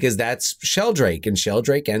with it, because that's Sheldrake, and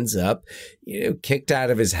Sheldrake ends up, kicked out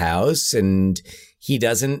of his house, and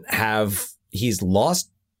he's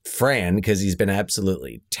lost Fran because he's been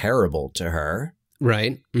absolutely terrible to her.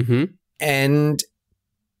 Right. Mm-hmm. And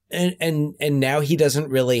now he doesn't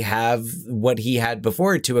really have what he had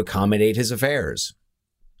before to accommodate his affairs.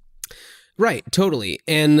 Right, totally.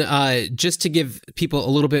 And just to give people a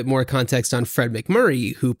little bit more context on Fred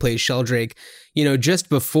MacMurray, who plays Sheldrake, just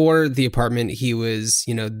before The Apartment, he was,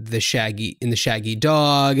 the Shaggy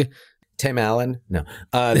Dog. Tim Allen? No,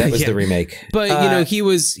 that was the remake. But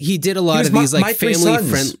he did a lot of these like family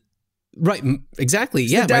friend. Right, exactly.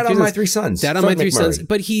 It's Dad on My Three Sons. Dad on My Three Sons.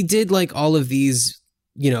 But he did like all of these,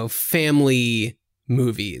 family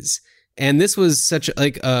movies, and this was such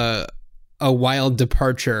like a wild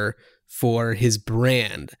departure for his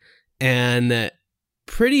brand, and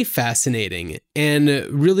pretty fascinating and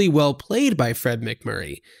really well played by Fred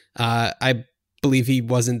MacMurray. I believe he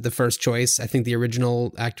wasn't the first choice. I think the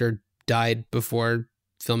original actor died before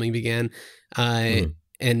filming began, and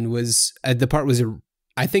the part was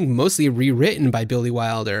I think mostly rewritten by Billy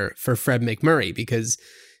Wilder for Fred MacMurray because,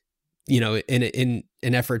 in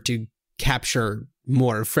an effort to capture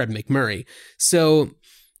more of Fred MacMurray. So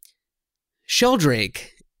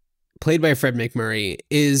Sheldrake, played by Fred MacMurray,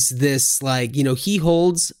 is this like, he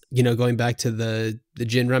holds, going back to the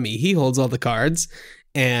gin rummy, he holds all the cards,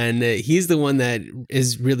 and he's the one that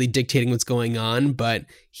is really dictating what's going on, but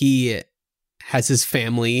he has his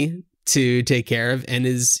family to take care of and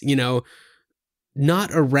is, not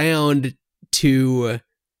around to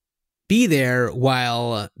be there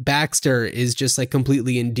while Baxter is just like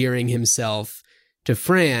completely endearing himself to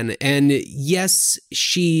Fran. And yes,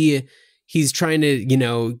 he's trying to,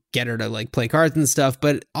 get her to like play cards and stuff,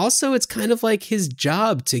 but also it's kind of like his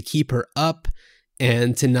job to keep her up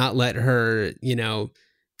and to not let her,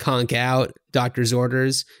 conk out doctor's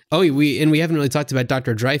orders. Oh, we haven't really talked about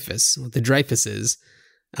Dr. Dreyfus, what the Dreyfuses.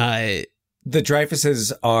 The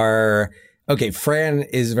Dreyfuses are... Okay, Fran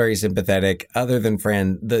is very sympathetic. Other than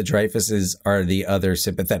Fran, the Dreyfuses are the other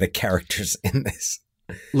sympathetic characters in this.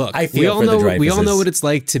 Look, I feel for the Dreyfuses. We all know what it's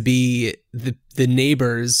like to be the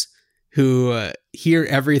neighbors who hear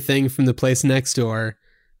everything from the place next door,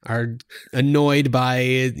 are annoyed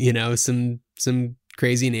by, some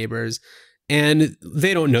crazy neighbors, and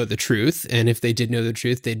they don't know the truth. And if they did know the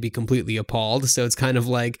truth, they'd be completely appalled. So it's kind of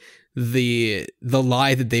like the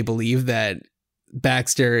lie that they believe that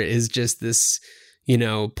Baxter is just this,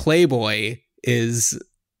 playboy is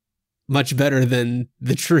much better than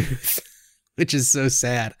the truth, which is so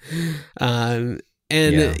sad. It's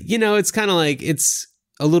kind of like, it's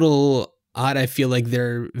a little odd. I feel like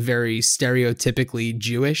they're very stereotypically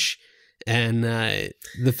Jewish, and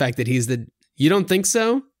the fact that you don't think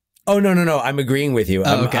so? Oh, no. I'm agreeing with you.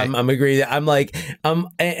 Okay. I'm agreeing. I'm like,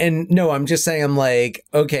 and no, I'm just saying, I'm like,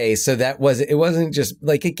 okay, so it wasn't just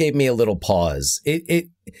like, it gave me a little pause. It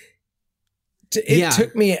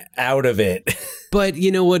took me out of it. But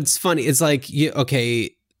what's funny? It's like,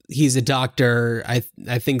 okay, he's a doctor. I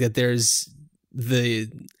think that there's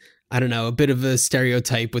a bit of a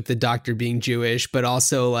stereotype with the doctor being Jewish, but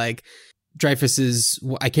also like Dreyfus's,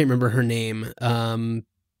 I can't remember her name.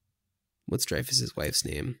 What's Dreyfus's wife's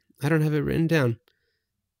name? I don't have it written down.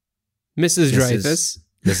 Mrs. Dreyfus.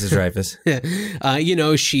 Mrs. Dreyfus.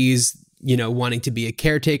 Yeah. She's, wanting to be a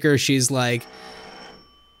caretaker. She's like...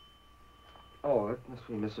 Oh, that must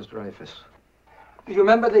be Mrs. Dreyfus. You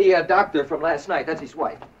remember the doctor from last night? That's his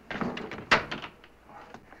wife.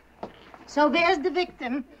 So there's the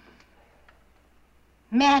victim.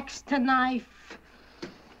 Max to knife.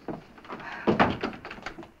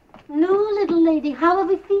 No, little lady, how are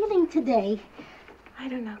we feeling today? I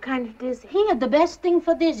don't know, kind of dizzy. Here, the best thing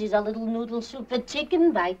for this is a little noodle soup with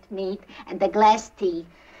chicken, white meat, and a glass tea.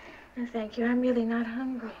 No, thank you. I'm really not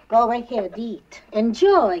hungry. Go ahead, eat.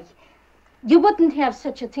 Enjoy. You wouldn't have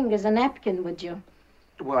such a thing as a napkin, would you?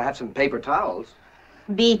 Well, I have some paper towels.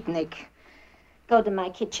 Beatnik. Go to my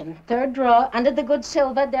kitchen. Third drawer, under the good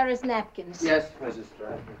silver, there is napkins. Yes, Mrs.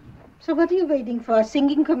 Stratford. So what are you waiting for? A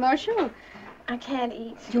singing commercial? I can't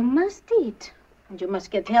eat. You must eat. And you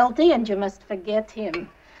must get healthy, and you must forget him.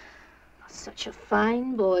 Such a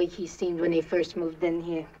fine boy he seemed when he first moved in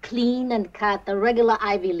here. Clean and cut, a regular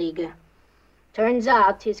Ivy Leaguer. Turns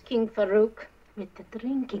out he's King Farouk. With the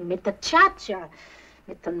drinking, with the cha-cha,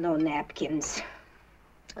 with the no napkins.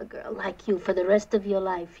 A girl like you for the rest of your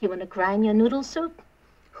life. You want to cry in your noodle soup?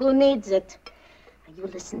 Who needs it? You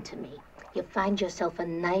listen to me. You find yourself a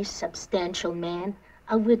nice, substantial man,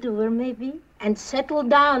 a widower maybe, and settle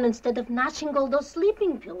down instead of notching all those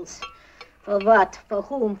sleeping pills. For what? For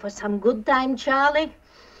whom? For some good time, Charlie?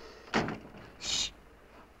 Shh.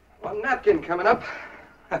 One napkin coming up.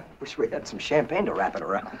 Wish we had some champagne to wrap it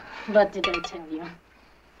around. What did I tell you?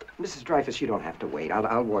 Mrs. Dreyfus, you don't have to wait.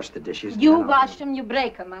 I'll wash the dishes. You wash them, you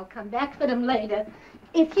break them. I'll come back for them later.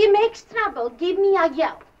 If he makes trouble, give me a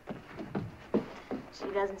yell. She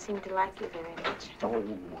doesn't seem to like you very much. Oh,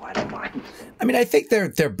 I don't mind. I mean, I think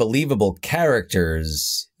they're believable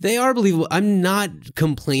characters. They are believable. I'm not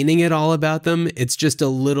complaining at all about them. It's just a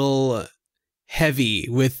little heavy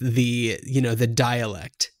with the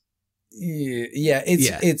dialect. Yeah,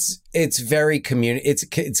 it's very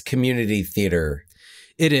it's community theater.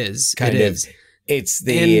 It is. Kind of. It's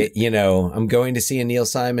I'm going to see a Neil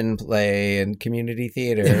Simon play in community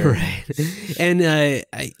theater. Right. And,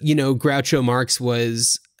 Groucho Marx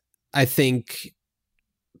was, I think,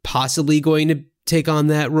 possibly going to take on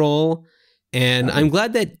that role. And I'm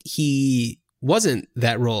glad that he wasn't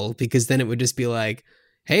that role, because then it would just be like,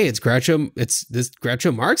 hey, it's this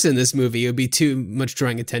Groucho Marx in this movie. It would be too much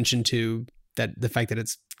drawing attention to the fact that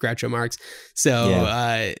it's Groucho Marx.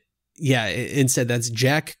 So, instead that's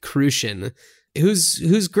Jack Kruschen,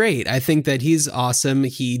 who's great. I think that he's awesome.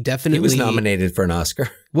 He was nominated for an Oscar.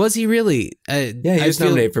 Was he really? He was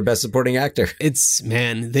nominated for Best Supporting Actor.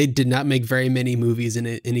 They did not make very many movies in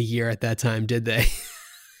a year at that time, did they?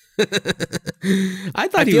 I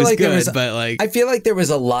thought he was good, but I feel like there was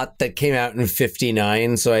a lot that came out in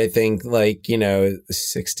 59. So I think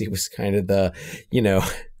 60 was kind of the,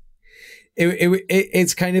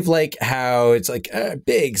 It's kind of like how it's like a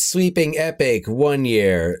big, sweeping, epic 1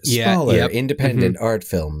 year, smaller, independent art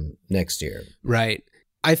film next year. Right.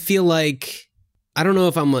 I feel like, I don't know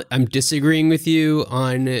if I'm disagreeing with you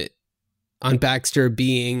on Baxter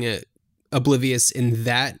being oblivious in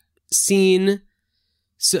that scene.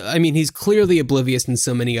 So, I mean, he's clearly oblivious in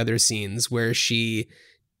so many other scenes where she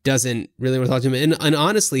doesn't really want to talk to him. And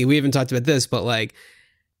honestly, we haven't talked about this, but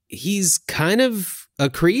he's kind of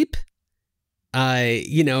a creep.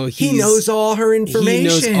 He knows all her information. He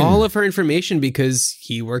knows all of her information because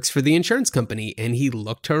he works for the insurance company, and he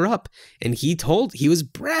looked her up, and he was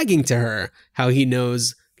bragging to her how he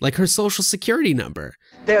knows her social security number.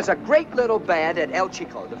 There's a great little band at El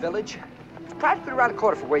Chico, the village. It's practically around the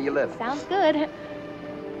corner from where you live. Sounds good.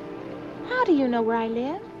 How do you know where I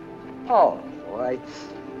live? Oh, boy.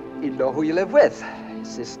 You know who you live with.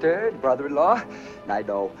 Sister, brother-in-law. I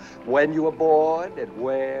know when you were born and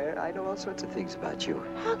where. I know all sorts of things about you.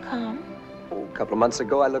 How come? Oh, a couple of months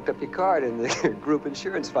ago, I looked up your card in the group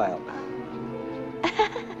insurance file.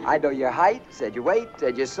 I know your height, said your weight,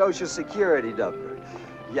 and your social security number.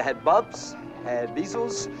 You had bumps, had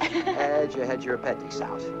measles, and you had your appendix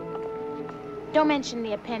out. Don't mention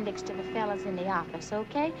the appendix to the fellas in the office,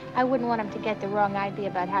 okay? I wouldn't want them to get the wrong idea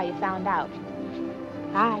about how you found out.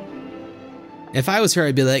 Bye. If I was her,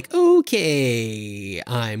 I'd be like, okay,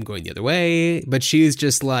 I'm going the other way. But she's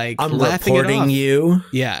just I'm laughing reporting it off. You.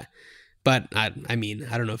 Yeah. But I mean,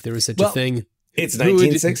 I don't know if there was such a thing. It's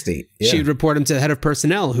 1960. She would report him to the head of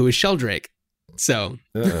personnel, who is Sheldrake. So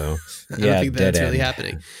I don't think that's really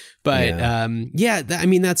happening. But I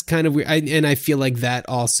mean, that's kind of weird. And I feel like that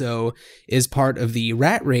also is part of the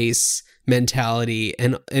rat race mentality,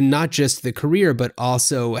 and not just the career, but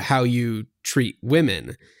also how you treat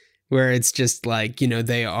women, where it's just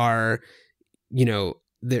they are,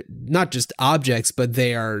 they're not just objects, but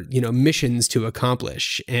they are, missions to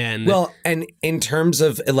accomplish. And and in terms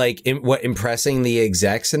of impressing the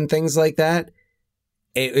execs and things like that,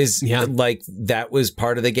 it was that was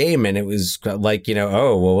part of the game. And it was oh,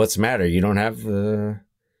 well, what's the matter? You don't have a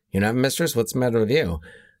mistress? What's the matter with you?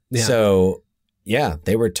 Yeah. So yeah,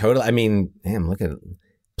 they were totally, I mean, damn, look at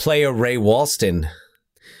player Ray Walston.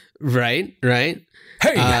 Right.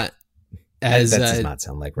 Hey, that does not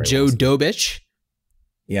sound like Ray Joe Walston. Dobich.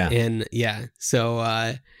 Yeah. And so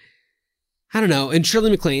I don't know. And Shirley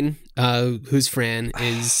MacLaine, who's Fran,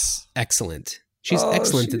 is excellent. She's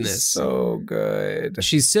excellent in this. So good.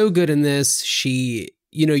 She's so good in this. She,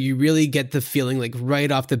 you really get the feeling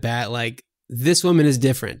right off the bat, this woman is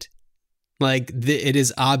different. It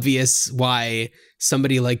is obvious why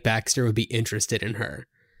somebody like Baxter would be interested in her.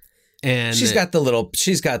 And she's got the little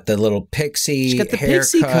pixie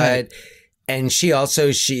haircut. And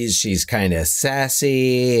she's kind of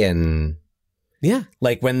sassy, and yeah,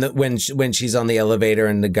 when she's on the elevator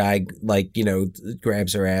and the guy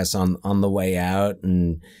grabs her ass on the way out,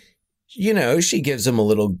 and she gives him a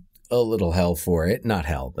little hell for it. Not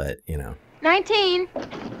hell, but 19.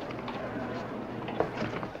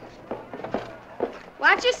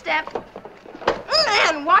 Watch your step.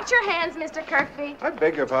 And watch your hands, Mr. Kirkby. I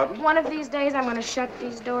beg your pardon? One of these days, I'm going to shut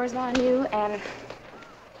these doors on you and...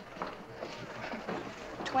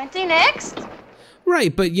 20 next.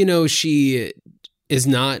 Right, but, you know, she is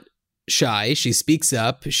not shy. She speaks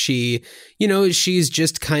up. She, you know, she's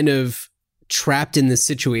just kind of trapped in this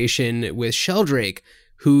situation with Sheldrake,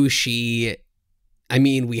 who she... I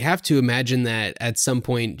mean, we have to imagine that at some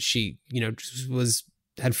point she, you know,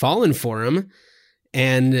 had fallen for him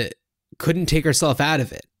and couldn't take herself out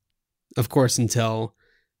of it. Of course, until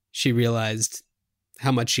she realized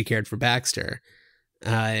how much she cared for Baxter.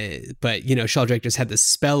 But, you know, Sheldrake just had this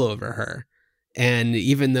spell over her. And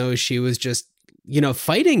even though she was just, you know,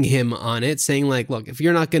 fighting him on it, saying like, look, if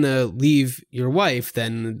you're not going to leave your wife,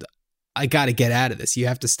 then I got to get out of this. You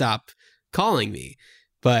have to stop calling me.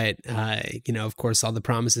 But, you know, of course, all the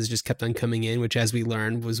promises just kept on coming in, which, as we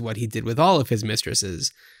learned, was what he did with all of his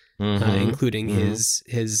mistresses, including his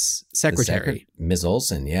secretary. Ms.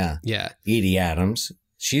 Olsen, yeah. Yeah. Edie Adams.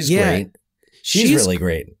 She's great. She's really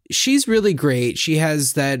great. She's really great. She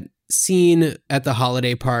has that scene at the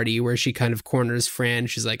holiday party where she kind of corners Fran.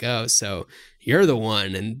 She's like, oh, so you're the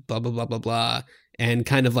one, and blah, blah, blah, blah, blah, and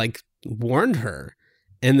kind of like warned her.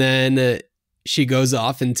 And then she goes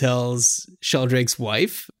off and tells Sheldrake's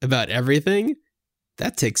wife about everything.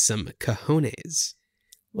 That takes some cojones.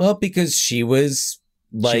 Well, because she was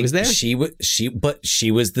like, she was there. But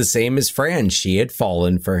she was the same as Fran. She had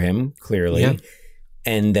fallen for him, clearly. Yeah.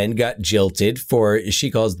 And then got jilted for,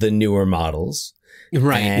 she calls the newer models.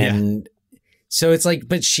 Right. And so it's like,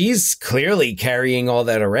 but she's clearly carrying all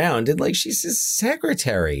that around, and like, she's his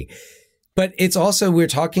secretary. But it's also, we're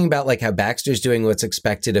talking about like how Baxter's doing what's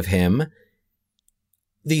expected of him.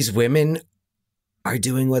 These women are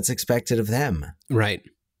doing what's expected of them. Right.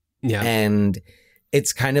 Yeah. And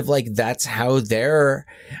it's kind of like, that's how they're,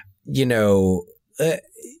 you know,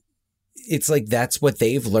 it's like, that's what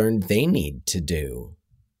they've learned they need to do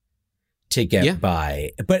to get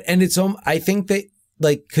by. But, and it's, I think that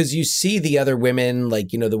like, cause you see the other women,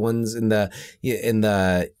 like, you know, the ones in the, you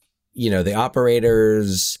know, the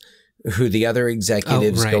operators who the other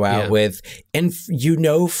executives go out with, and you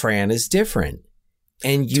know, Fran is different.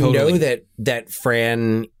 And you know that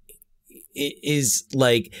Fran is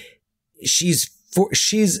like, she's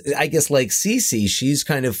I guess like Cece, she's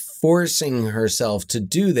kind of forcing herself to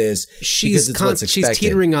do this. She's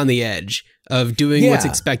teetering on the edge of doing what's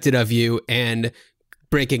expected of you and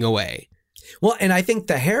breaking away. Well, and I think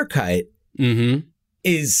the haircut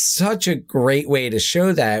is such a great way to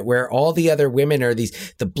show that, where all the other women are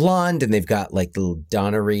the blonde, and they've got like the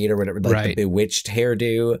Donna Reed or whatever, like the bewitched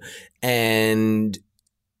hairdo, and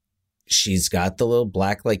she's got the little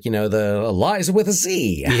black, like, you know, the Eliza with a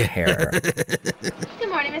Z hair. Good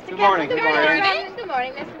morning, Mr. Good morning. Good morning. Good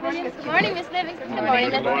morning, Mr. Williams. Good morning, Miss Livingston. Good morning,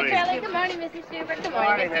 Mr. Kelly. Good morning, Mrs. Schubert. Good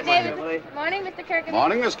morning, Mr. Davis. Good morning, Mr. Kirkby.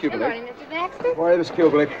 Morning, Miss Kubelik. Good morning, Mr. Baxter. Good morning, Miss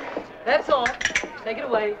Kubelik. That's all. Take it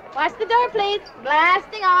away. Watch the door, please.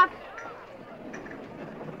 Blasting off.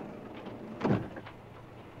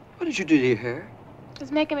 What did you do to your hair? It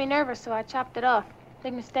was making me nervous, so I chopped it off.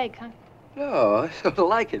 Big mistake, huh? No, I sort of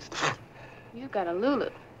like it. You got a Lulu.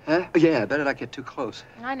 Huh? Yeah, better not get too close.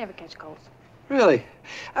 I never catch colds. Really?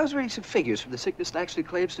 I was reading some figures from the Sickness and Accident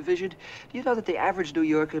Claims Division. Do you know that the average New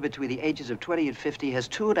Yorker between the ages of 20 and 50 has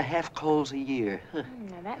 2.5 colds a year?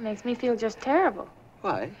 Now, that makes me feel just terrible.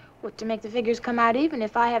 Why? Well, to make the figures come out even,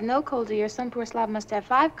 if I have no colds a year, some poor slob must have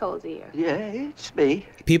 5 colds a year. Yeah, it's me.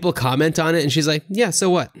 People comment on it, and she's like, yeah, so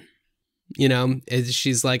what? You know,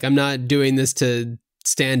 she's like, I'm not doing this to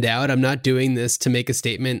stand out. I'm not doing this to make a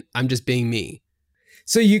statement. I'm just being me.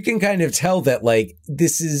 So you can kind of tell that, like,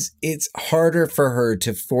 it's harder for her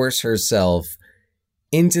to force herself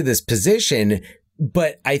into this position.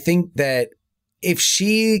 But I think that if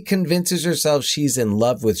she convinces herself she's in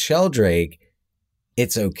love with Sheldrake,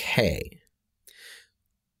 it's okay.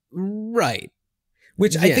 Right.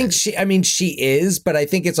 Which I think she is, but I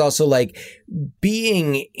think it's also like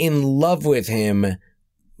being in love with him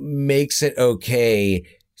makes it okay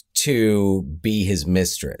to be his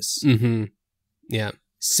mistress. Mm-hmm. Yeah.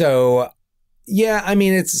 So, yeah, I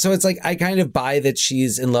mean, it's like, I kind of buy that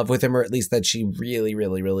she's in love with him, or at least that she really,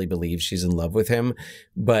 really, really believes she's in love with him.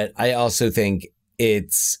 But I also think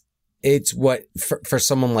it's what, for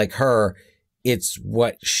someone like her, it's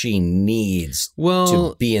what she needs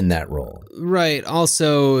to be in that role. Right.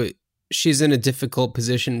 Also, she's in a difficult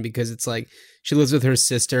position because it's like she lives with her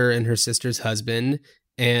sister and her sister's husband,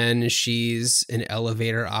 and she's an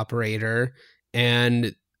elevator operator.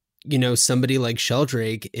 And, you know, somebody like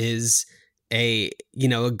Sheldrake is a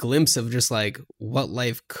glimpse of just like what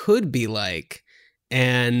life could be like.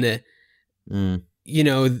 And, you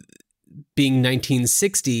know, being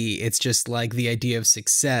 1960, it's just like the idea of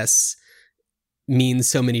success means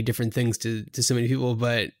so many different things to so many people,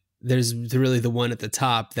 but there's really the one at the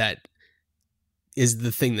top that is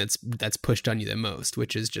the thing that's pushed on you the most,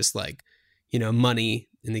 which is just like, you know, money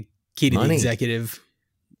and the key to the executive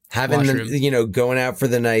having the, you know, going out for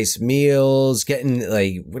the nice meals, getting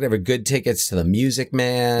like whatever good tickets to the Music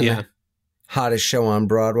Man. Yeah. Hottest show on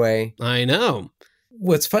Broadway. I know.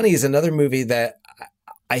 What's funny is another movie that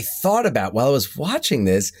I thought about while I was watching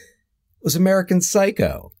this was American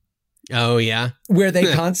Psycho. Oh, yeah. Where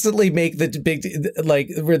they constantly make the big, like,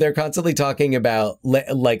 where they're constantly talking about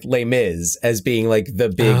like Les Mis as being like the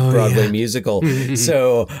big Broadway musical.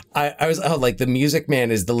 So I was, like the Music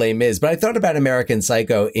Man is the Les Mis. But I thought about American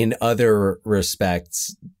Psycho in other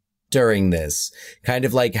respects during this, kind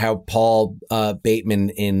of like how Paul Bateman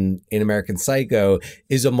in American Psycho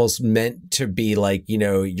is almost meant to be like, you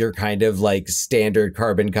know, your kind of like standard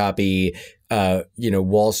carbon copy, you know,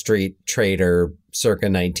 Wall Street trader circa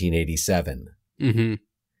 1987. Mm-hmm.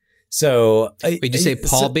 So wait, did you say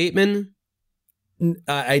Paul Bateman?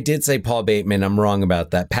 I did say Paul Bateman. I'm wrong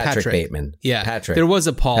about that. Patrick Bateman. Yeah, Patrick. There was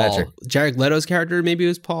a Paul. Jared Leto's character maybe it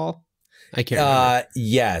was Paul. I can't remember.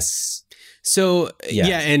 Yes. So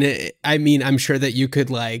yeah, and I mean, I'm sure that you could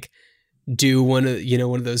like do one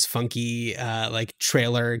of those funky like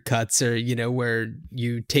trailer cuts, or you know, where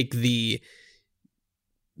you take the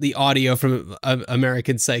audio from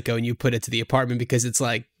American Psycho and you put it to the apartment, because it's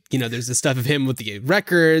like, you know, there's the stuff of him with the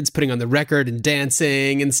records, putting on the record and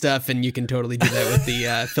dancing and stuff, and you can totally do that with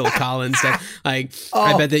the Phil Collins stuff. Like,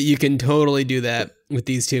 I bet that you can totally do that with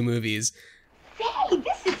these two movies. Say,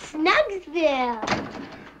 this is Snugsville.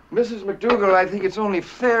 Mrs. McDougal, I think it's only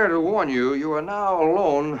fair to warn you, you are now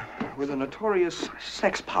alone with a notorious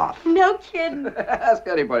sex pot. No kidding. Ask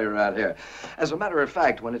anybody around here. As a matter of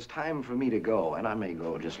fact, when it's time for me to go, and I may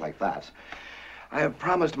go just like that, I have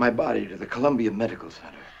promised my body to the Columbia Medical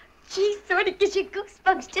Center. Gee, sort of gives you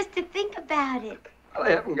goosebumps just to think about it. Well,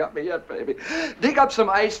 they haven't got me yet, baby. Dig up some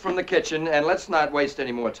ice from the kitchen, and let's not waste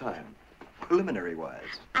any more time.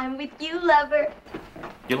 Preliminary-wise. I'm with you, lover.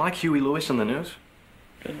 You like Huey Lewis in the news?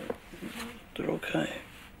 They're okay.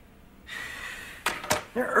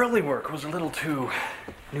 Their early work was a little too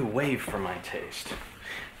new wave for my taste.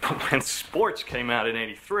 But when Sports came out in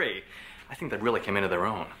 '83, I think they really came into their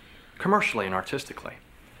own, commercially and artistically.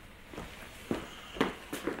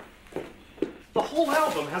 The whole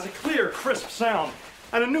album has a clear, crisp sound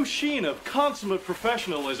and a new sheen of consummate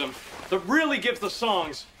professionalism that really gives the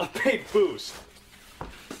songs a big boost.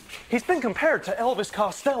 He's been compared to Elvis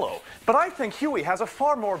Costello, but I think Huey has a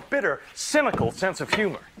far more bitter, cynical sense of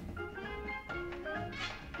humor.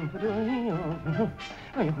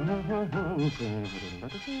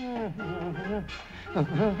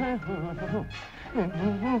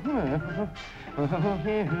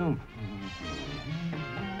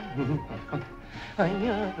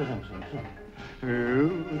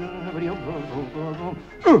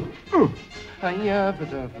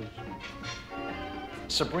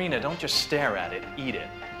 Sabrina, don't just stare at it, eat it.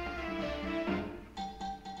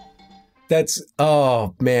 That's,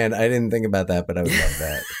 oh man, I didn't think about that, but I would love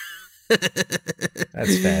that.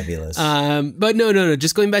 That's fabulous. But no.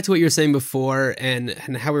 Just going back to what you were saying before, and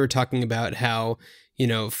how we were talking about how, you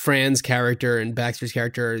know, Fran's character and Baxter's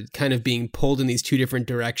character are kind of being pulled in these two different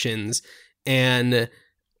directions. And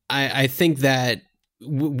I think that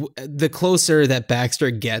the closer that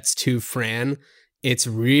Baxter gets to Fran, it's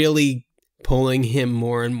really pulling him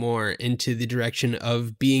more and more into the direction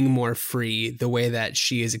of being more free, the way that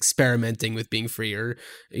she is experimenting with being free, or,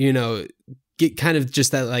 you know, get kind of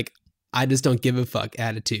just that, like, I just don't give a fuck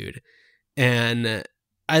attitude. And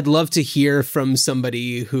I'd love to hear from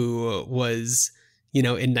somebody who was, you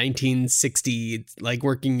know, in 1960, like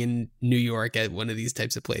working in New York at one of these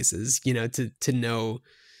types of places, you know, to know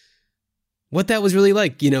what that was really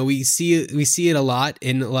like. You know, we see it a lot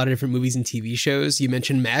in a lot of different movies and TV shows. You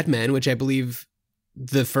mentioned Mad Men, which I believe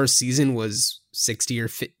the first season was 60 or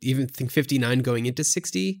even think 59 going into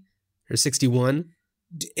 60 or 61.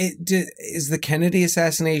 Is the Kennedy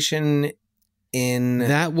assassination in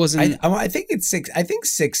that wasn't? I think it's I think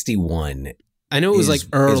 61. I know it was like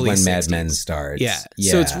early when 60s. Mad Men starts. Yeah.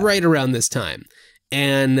 So it's right around this time,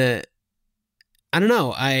 and I don't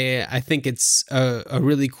know. I think it's a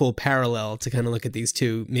really cool parallel to kind of look at these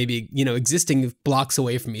two, maybe, you know, existing blocks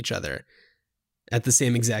away from each other at the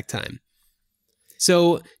same exact time.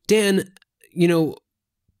 So, Dan, you know,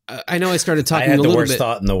 I know I started talking a little bit. I had the worst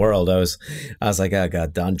thought in the world. I was like, oh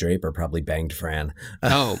God, Don Draper probably banged Fran.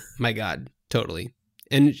 Oh my God, totally.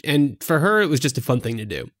 And for her, it was just a fun thing to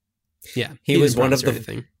do. Yeah, he was one of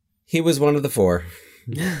the He was one of the four.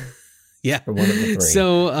 Yeah. Or one of the three.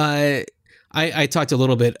 So I talked a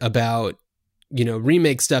little bit about,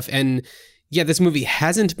 remake stuff. And yeah, this movie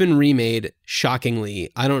hasn't been remade, shockingly.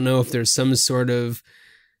 I don't know if there's some sort of,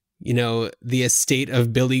 the estate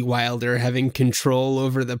of Billy Wilder having control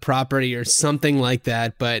over the property or something like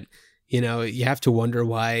that. But, you have to wonder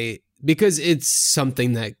why, because it's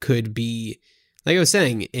something that could be, like I was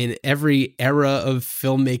saying, in every era of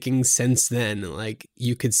filmmaking since then, like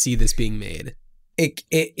you could see this being made.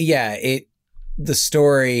 The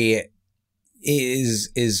story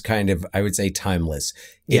is kind of, I would say, timeless.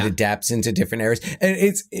 It adapts into different eras. And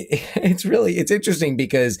it's interesting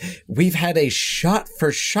because we've had a shot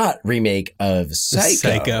for shot remake of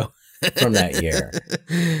Psycho. From that year.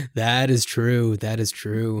 That is true.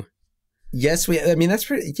 Yes, we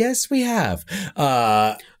have.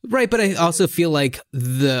 Right, but I also feel like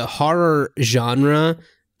the horror genre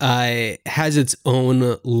has its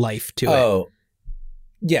own life to it. Oh,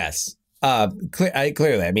 yes.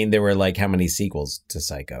 Clearly. I mean, there were like how many sequels to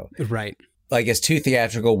Psycho? Right. I guess 2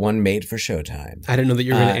 theatrical, 1 made for Showtime. I didn't know that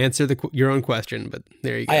you were going to answer your own question, but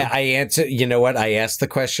there you go. I answered. You know what? I asked the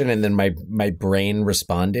question, and then my brain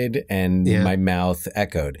responded, and my mouth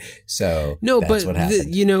echoed. So that's what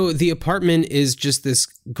happened. The Apartment is just this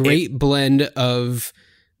great blend of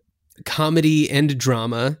comedy and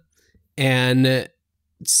drama, and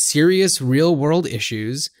serious real world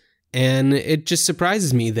issues, and it just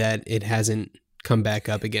surprises me that it hasn't come back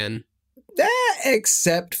up again.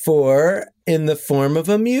 Except for in the form of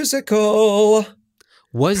a musical.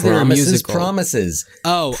 Was there a musical? Promises.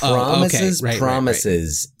 Promises. Okay.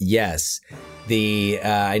 Promises. Right. Yes.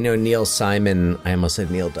 I know Neil Simon. I almost said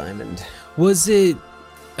Neil Diamond. Was it?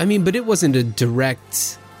 I mean, but it wasn't a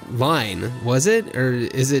direct line, was it? Or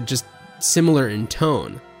is it just similar in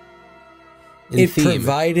tone? It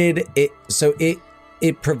provided it. So it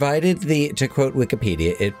provided to quote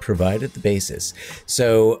Wikipedia, it provided the basis.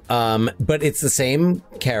 So, but it's the same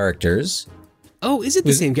characters. Oh, is it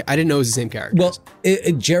the same? I didn't know it was the same characters.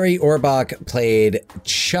 Well, Jerry Orbach played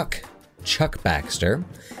Chuck Baxter.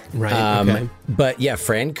 Right. Okay. But yeah,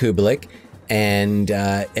 Fran Kubelik and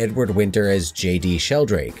Edward Winter as J.D.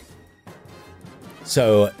 Sheldrake.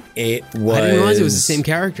 So it was. I didn't realize it was the same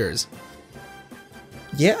characters.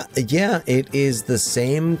 Yeah, it is the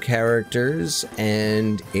same characters,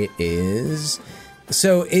 and it is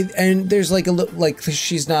and there's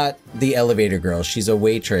she's not the elevator girl, she's a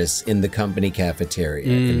waitress in the company cafeteria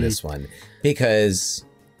in this one because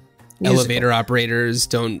elevator operators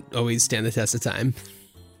don't always stand the test of time,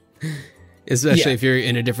 especially if you're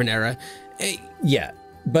in a different era. Yeah.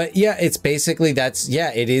 But yeah, it's basically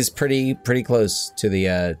it is pretty close to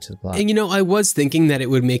the plot. And I was thinking that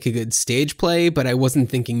it would make a good stage play, but I wasn't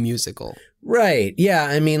thinking musical. Right. Yeah.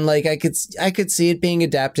 I mean, like I could see it being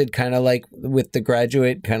adapted kind of like with The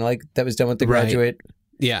Graduate, kind of like that was done with The Graduate.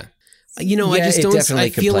 Yeah. I just don't. I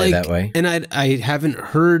feel like that way. And I haven't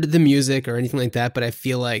heard the music or anything like that, but I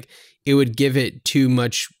feel like it would give it too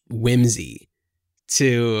much whimsy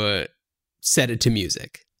to set it to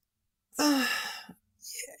music.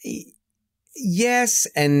 Yes,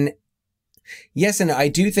 and I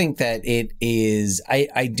do think that it is.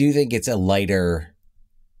 I do think it's a lighter.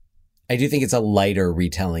 I do think it's a lighter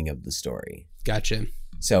retelling of the story. Gotcha.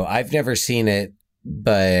 So I've never seen it,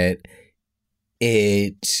 but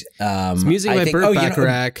it. It's music by Burt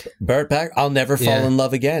Bacharach. Burt Bacharach. I'll Never Fall in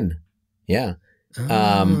Love Again. Yeah.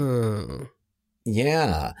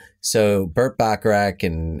 Yeah. So Burt Bacharach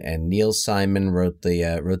and Neil Simon wrote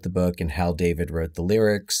the book, and Hal David wrote the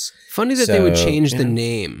lyrics. Funny that they would change the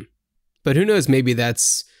name, but who knows? Maybe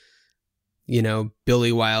that's,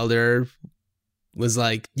 Billy Wilder was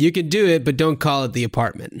like, you can do it, but don't call it The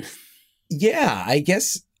Apartment. Yeah, I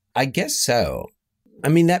guess so. I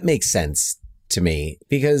mean, that makes sense to me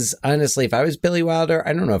because honestly, if I was Billy Wilder,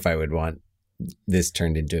 I don't know if I would want this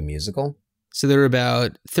turned into a musical. So there were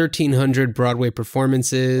about 1,300 Broadway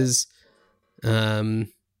performances. Yeah, I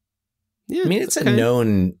mean, it's a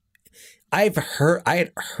known. I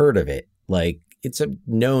had heard of it. Like, it's a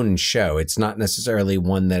known show. It's not necessarily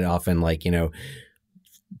one that often,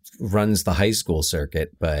 runs the high school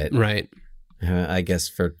circuit, but right. I guess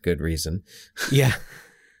for good reason.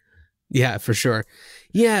 Yeah, for sure.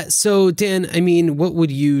 Yeah. So Dan, I mean, what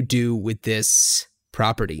would you do with this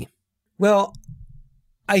property? Well,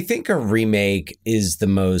 I think a remake is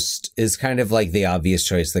kind of like the obvious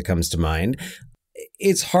choice that comes to mind.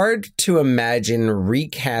 It's hard to imagine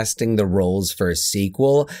recasting the roles for a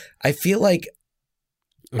sequel. I feel like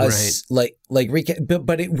but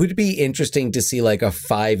it would be interesting to see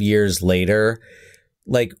 5 years later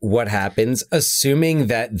like what happens, assuming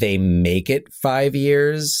that they make it 5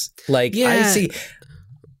 years. Like I see.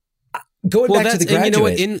 Going back to The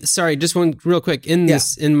Graduate. You know what? Sorry, just one real quick.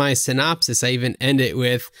 In my synopsis, I even end it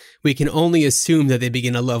with, "We can only assume that they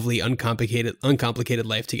begin a lovely, uncomplicated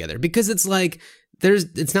life together." Because it's like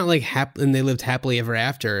it's not like and they lived happily ever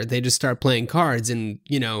after. They just start playing cards, and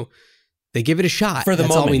they give it a shot. For the That's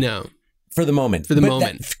moment. all we know. For the moment.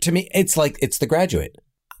 To me, it's like it's The Graduate.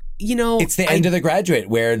 It's the end of The Graduate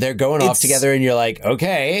where they're going off together, and you're like,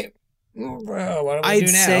 okay. What do we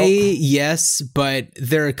do now? Say yes, but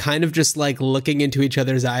they're kind of just like looking into each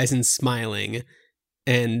other's eyes and smiling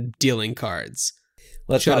and dealing cards.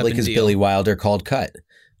 Well, that's probably because Billy Wilder called cut.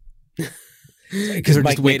 Because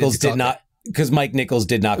Mike Nichols did not. Because Mike Nichols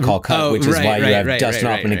did not call cut, which is why you have Dustin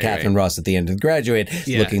Hoffman and Catherine Ross at the end of The Graduate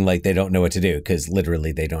looking like they don't know what to do, because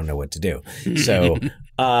literally they don't know what to do. So,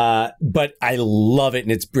 but I love it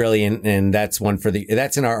and it's brilliant, and that's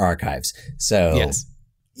that's in our archives. So yes.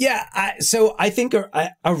 Yeah, so I think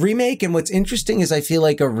a remake, and what's interesting is I feel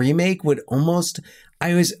like a remake would almost.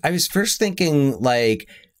 I was first thinking like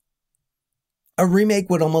a remake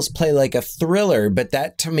would almost play like a thriller, but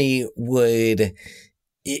that to me would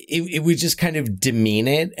it would just kind of demean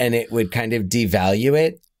it, and it would kind of devalue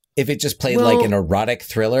it if it just played like an erotic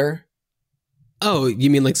thriller. Oh, you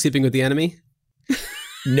mean like Sleeping with the Enemy?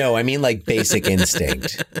 No, I mean like Basic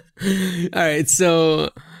Instinct. All right,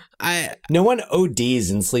 so. No one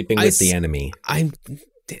ODs in Sleeping with the Enemy. I'm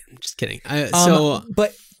just kidding.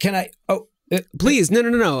 But can I? Please,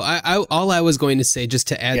 no. All I was going to say, just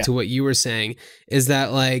to add to what you were saying, is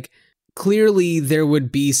that like clearly there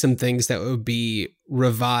would be some things that would be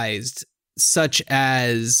revised, such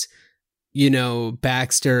as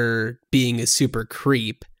Baxter being a super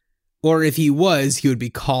creep, or if he was, he would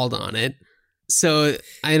be called on it. So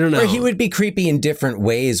I don't know. Or he would be creepy in different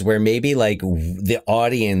ways where maybe like the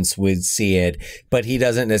audience would see it, but he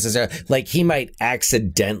doesn't necessarily, like he might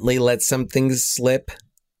accidentally let something slip.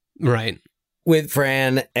 Right. With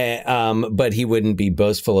Fran, but he wouldn't be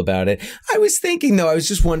boastful about it. I was thinking though, I was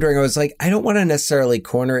just wondering, I was like, I don't want to necessarily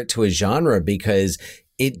corner it to a genre because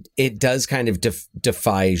it does kind of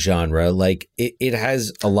defy genre. Like it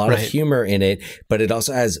has a lot of humor in it, but it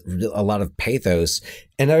also has a lot of pathos.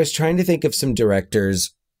 And I was trying to think of some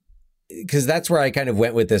directors, because that's where I kind of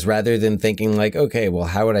went with this, rather than thinking like, okay, well,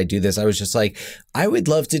 how would I do this? I was just like, I would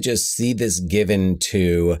love to just see this given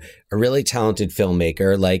to a really talented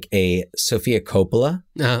filmmaker like a Sofia Coppola.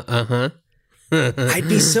 I'd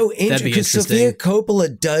be so interested because Sofia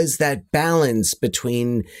Coppola does that balance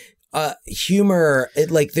between humor.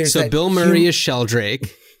 There's so Bill Murray is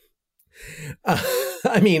Sheldrake.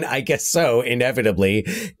 I mean, I guess so. Inevitably,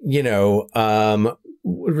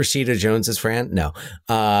 Rashida Jones is Fran. No,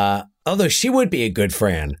 although she would be a good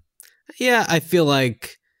Fran. Yeah, I feel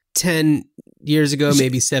like 10 years ago,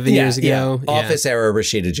 maybe 7 years ago. Yeah. Office era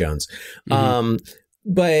Rashida Jones. Mm-hmm.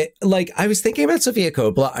 But like, I was thinking about Sofia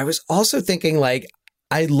Coppola. I was also thinking like,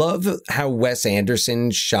 I love how Wes Anderson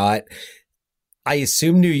shot. I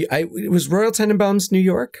assume it was Royal Tenenbaums, New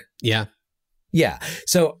York. Yeah. Yeah.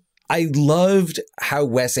 So I loved how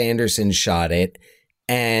Wes Anderson shot it.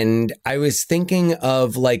 And I was thinking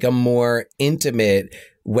of like a more intimate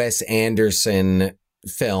Wes Anderson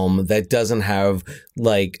film that doesn't have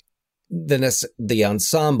like the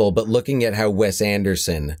ensemble, but looking at how Wes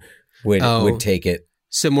Anderson would take it.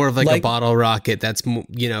 So more of like a Bottle Rocket. That's,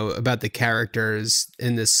 about the characters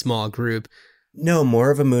in this small group. No,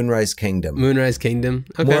 more of a Moonrise Kingdom. Moonrise Kingdom.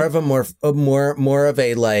 Okay. More of a more of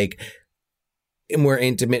a like more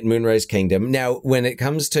intimate Moonrise Kingdom. Now, when it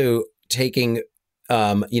comes to taking,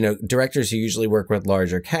 directors who usually work with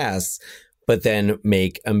larger casts, but then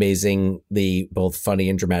make amazingly both funny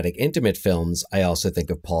and dramatic intimate films, I also think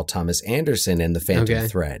of Paul Thomas Anderson and The Phantom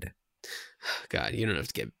Thread. God, you don't have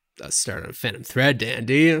to get us started on Phantom Thread, Dan,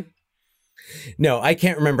 do you? No, I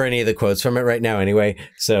can't remember any of the quotes from it right now anyway.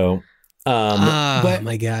 So, but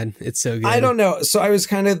my God, it's so good. I don't know. So I was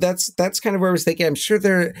kind of, that's kind of where I was thinking. I'm sure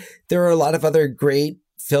there are a lot of other great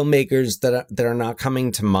filmmakers that are not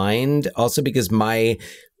coming to mind. Also because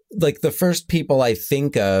the first people I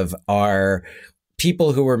think of are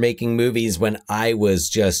people who were making movies when I was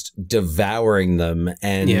just devouring them.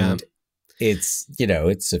 And it's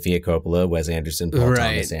Sofia Coppola, Wes Anderson, Paul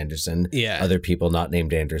Thomas Anderson, other people not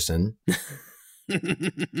named Anderson.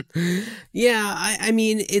 Yeah, I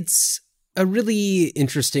mean, it's a really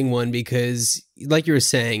interesting one because, like you were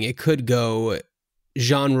saying, it could go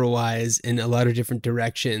genre-wise in a lot of different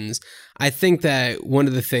directions. I think that one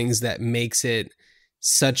of the things that makes it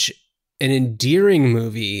such an endearing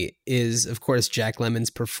movie is, of course, Jack Lemmon's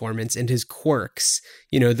performance and his quirks.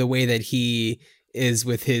 The way that he is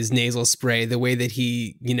with his nasal spray, the way that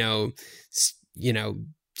he,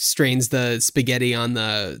 strains the spaghetti on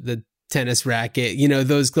the tennis racket,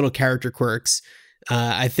 those little character quirks,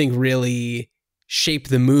 I think really shape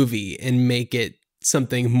the movie and make it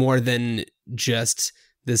something more than just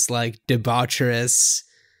this like debaucherous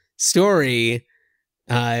story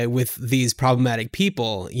with these problematic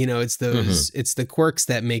people. It's those, it's the quirks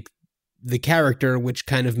that make the character, which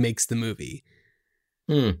kind of makes the movie.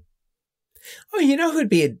 Oh, who'd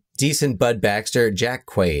be a decent Bud Baxter? Jack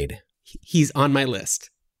Quaid. He's on my list.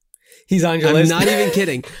 He's on your list? I'm not even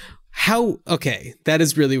kidding. Okay, that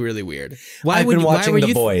is really, really weird. I've been watching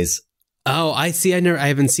The Boys. Oh, I see. I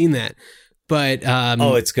never seen that. But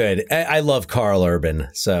it's good. I love Carl Urban.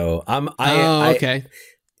 So okay.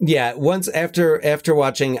 Yeah, once after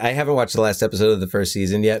watching, I haven't watched the last episode of the first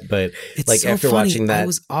season yet, but it's like so after funny. watching that, I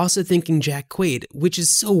was also thinking Jack Quaid, which is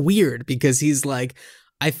so weird because he's like,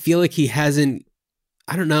 I feel like he hasn't,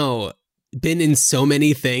 I don't know, been in so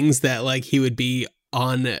many things that like he would be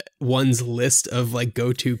on one's list of like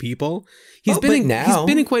go-to people. He's been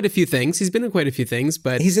in quite a few things.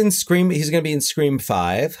 But he's in Scream. He's going to be in Scream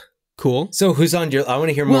 5. Cool. So who's on your? I want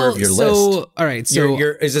to hear more of your list. All right. So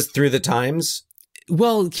is this Through the Times?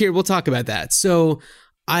 Well, here, we'll talk about that. So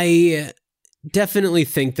I definitely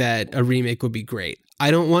think that a remake would be great.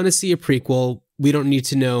 I don't want to see a prequel. We don't need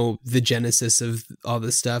to know the genesis of all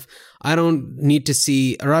this stuff. I don't want to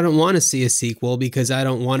see a sequel because I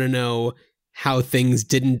don't want to know how things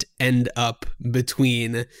didn't end up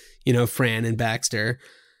between, Fran and Baxter.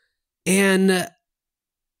 And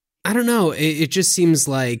I don't know. It just seems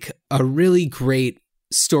like a really great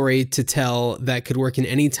story to tell that could work in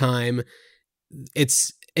any time. It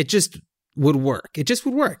just would work. It just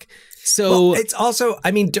would work. So it's also,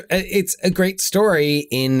 it's a great story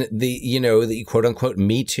in the quote unquote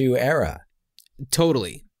Me Too era.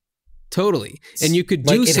 Totally. And you could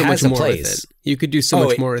do so much more with it. You could do so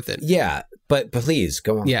much more with it. Yeah. But please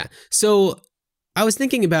go on. Yeah. So I was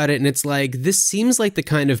thinking about it and it's like, this seems like the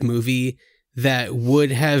kind of movie that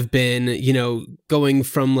would have been, going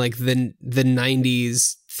from like the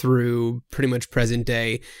 90s through pretty much present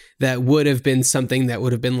day, that would have been something that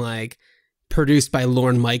would have been like produced by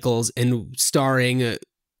Lorne Michaels and starring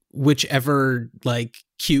whichever like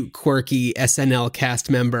cute, quirky SNL cast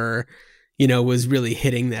member, was really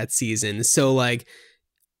hitting that season. So like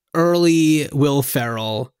early Will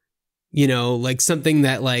Ferrell, like something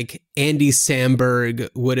that like Andy Samberg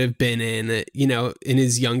would have been in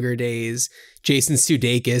his younger days. Jason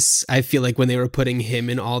Sudeikis, I feel like when they were putting him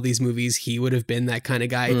in all these movies, he would have been that kind of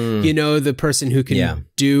guy. The person who can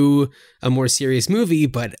do a more serious movie,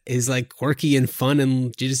 but is like quirky and fun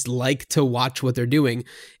and you just like to watch what they're doing.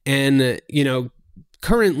 And,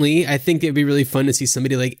 currently, I think it'd be really fun to see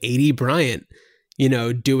somebody like Aidy Bryant,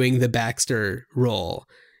 doing the Baxter role.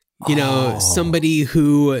 Somebody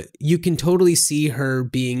who you can totally see her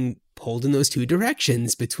being pulled in those two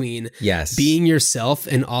directions between being yourself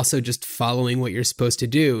and also just following what you're supposed to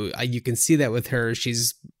do. You can see that with her.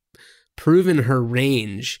 She's proven her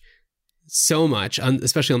range so much,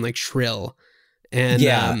 especially on like Shrill. And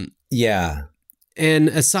and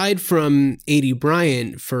aside from Aidy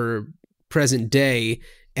Bryant for present day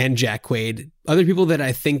and Jack Quaid, other people that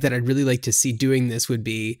I think that I'd really like to see doing this would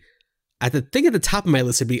be, at the top of my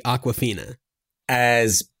list would be Awkwafina.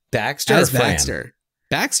 As Baxter? As Baxter.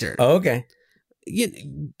 Baxter. Oh, okay.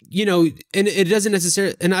 And it doesn't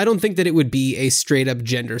necessarily, and I don't think that it would be a straight up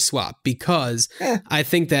gender swap because I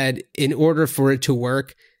think that in order for it to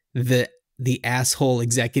work, the asshole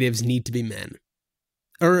executives need to be men.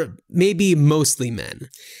 Or maybe mostly men.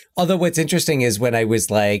 Although what's interesting is when I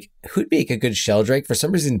was like, who'd make a good Sheldrake? For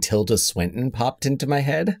some reason, Tilda Swinton popped into my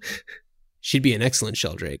head. She'd be an excellent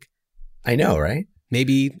Sheldrake. I know, right?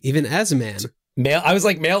 Maybe even as a man. Male. I was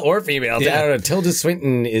like male or female. Yeah. I don't know. Tilda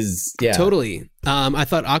Swinton is, Totally. I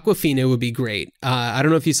thought Awkwafina would be great. I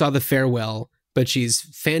don't know if you saw The Farewell, but she's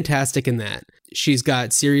fantastic in that. She's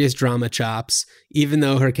got serious drama chops, even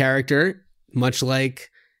though her character, much like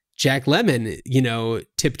Jack Lemmon,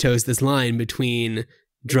 tiptoes this line between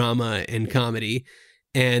drama and comedy.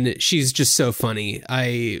 And she's just so funny.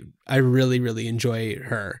 I really, really enjoy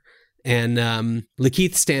her. And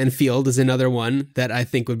Lakeith Stanfield is another one that I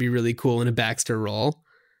think would be really cool in a Baxter role.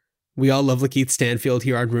 We all love Lakeith Stanfield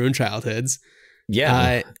here on Ruined Childhoods.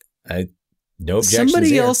 Yeah. No objections.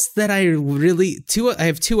 Somebody there. else that I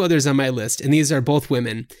have two others on my list, and these are both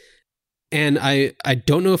women. And I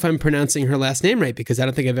don't know if I'm pronouncing her last name right because I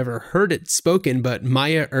don't think I've ever heard it spoken, but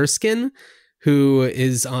Maya Erskine, who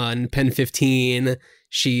is on Pen 15.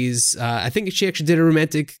 She's, I think she actually did a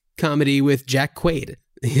romantic comedy with Jack Quaid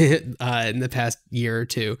in the past year or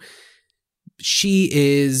two. she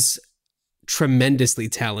is tremendously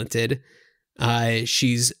talented.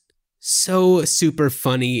 She's so super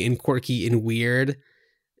funny and quirky and weird,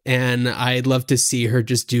 and I'd love to see her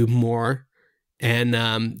just do more. And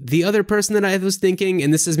the other person that I was thinking,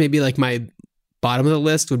 and this is maybe like my bottom of the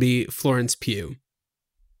list, would be Florence Pugh.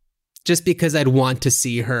 Just because I'd want to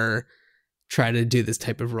see her try to do this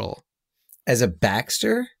type of role. As a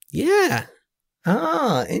Baxter? Yeah.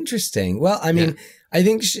 Ah, interesting. Well, I mean, I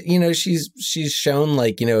think she's shown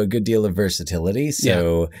like, a good deal of versatility,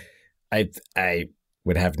 so I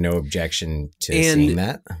would have no objection to seeing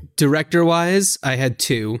that. Director-wise, I had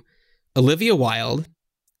two. Olivia Wilde,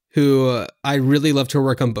 who I really loved her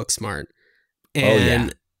work on Booksmart.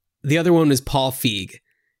 And the other one is Paul Feig,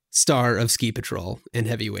 star of Ski Patrol and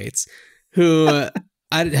Heavyweights, who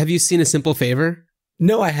have you seen A Simple Favor?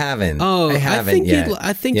 No, I haven't. Oh, I haven't yet.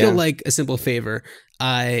 I think you'll like A Simple Favor.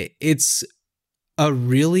 It's a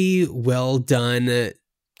really well done,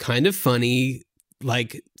 kind of funny,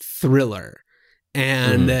 like thriller.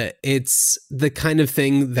 And it's the kind of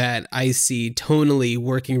thing that I see tonally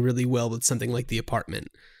working really well with something like The Apartment.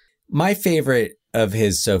 My favorite of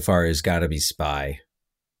his so far has got to be Spy.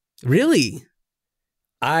 Really?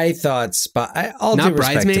 I thought Spy. All Not due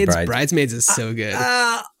respect Bridesmaids. to Bridesmaids is so good.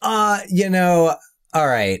 All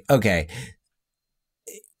right. Okay.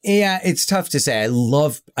 Yeah, it's tough to say.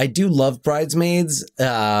 I do love Bridesmaids.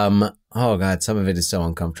 Oh God, some of it is so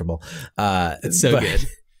uncomfortable. It's so good.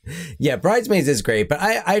 Yeah, Bridesmaids is great, but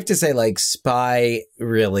I have to say, like, Spy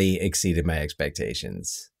really exceeded my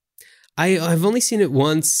expectations. I've only seen it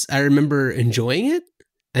once. I remember enjoying it.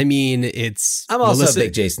 I mean, I'm also a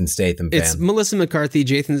big Jason Statham fan. It's Melissa McCarthy,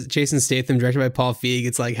 Jason Statham, directed by Paul Feig.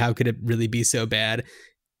 It's like, how could it really be so bad?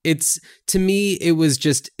 To me, it was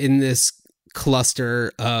just in this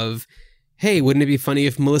cluster of, hey, wouldn't it be funny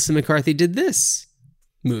if Melissa McCarthy did this?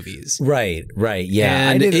 Movies. Right.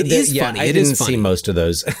 Yeah. And it is funny. I didn't see most of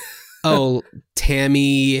those. Oh,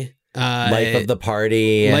 Tammy. Life of the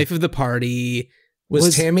Party.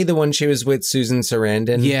 Was Tammy the one she was with Susan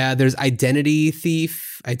Sarandon? Yeah, there's Identity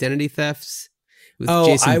Thefts with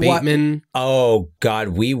Jason Bateman. Oh God,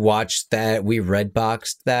 we watched that. We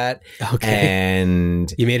Redboxed that. Okay.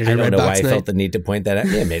 And you made it a I don't know why Redbox night? I felt the need to point that out.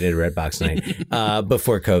 Yeah, I made it a Redbox night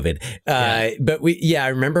before COVID. But I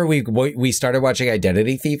remember we started watching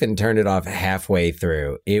Identity Thief and turned it off halfway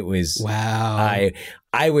through. It was wow.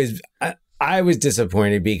 I was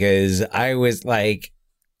disappointed because I was like,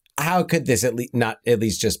 how could this not at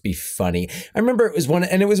least just be funny? I remember it was one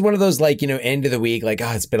of those like, end of the week, like,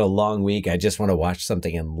 oh, it's been a long week. I just want to watch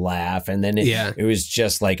something and laugh. And then it was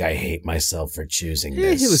just like, I hate myself for choosing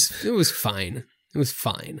this. It was fine. It was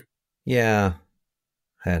fine. Yeah.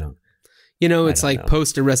 I don't. It's like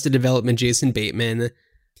post-Arrested Development Jason Bateman.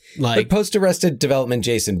 But post-Arrested Development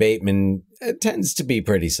Jason Bateman tends to be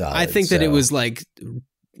pretty solid. I think that it was like,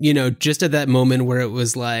 just at that moment where it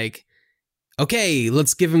was like, okay,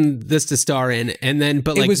 let's give him this to star in. And then,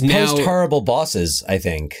 but like, it was post-Horrible Bosses, I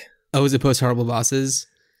think. Oh, was it post-Horrible Bosses?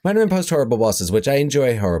 Might have been post-Horrible Bosses, which I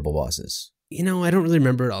enjoy Horrible Bosses. I don't really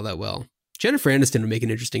remember it all that well. Jennifer Aniston would make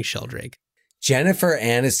an interesting Sheldrake. Jennifer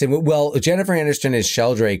Aniston as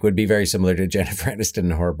Sheldrake would be very similar to Jennifer Aniston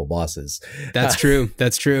in Horrible Bosses. That's true.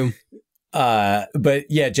 That's true. But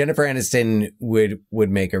yeah, Jennifer Aniston would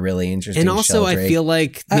make a really interesting. And also, Sheldrake. I feel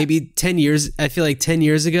like maybe 10 years. I feel like 10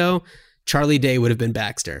 years ago, Charlie Day would have been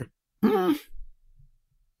Baxter.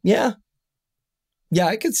 Yeah,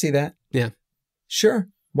 I could see that. Yeah, sure.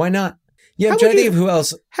 Why not? Yeah, I'm trying to think of who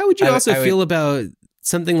else. How would you feel about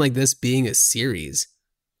something like this being a series?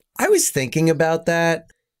 I was thinking about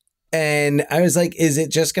that, and I was like, is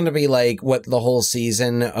it just going to be like what the whole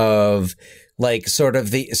season of like sort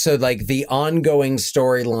of the ongoing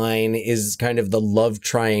storyline is kind of the love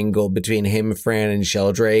triangle between him, Fran, and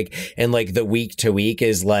Sheldrake, and like the week to week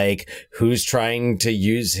is like who's trying to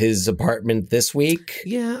use his apartment this week?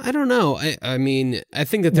 Yeah, I don't know. I mean, I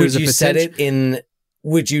think that there's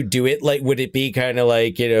would you do it like, would it be kind of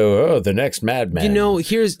like, the next Mad Men?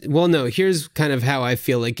 Here's kind of how I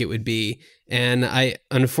feel like it would be. And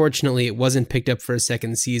unfortunately, it wasn't picked up for a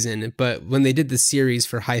second season. But when they did the series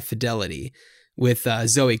for High Fidelity with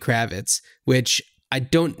Zoe Kravitz, which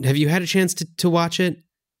have you had a chance to watch it?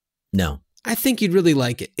 No. I think you'd really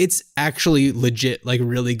like it. It's actually legit, like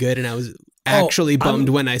really good. And I was actually bummed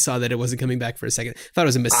when I saw that it wasn't coming back for a second. I thought it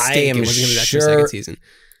was a mistake. It wasn't coming back for a second season.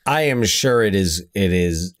 I am sure it is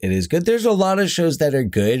good. There's a lot of shows that are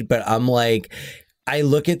good, but I'm like, I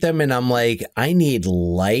look at them and I'm like, I need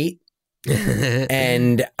light.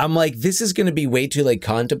 And I'm like, this is going to be way too like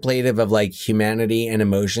contemplative of like humanity and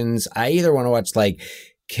emotions. I either want to watch like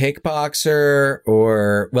kickboxer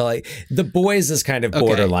or The Boys is kind of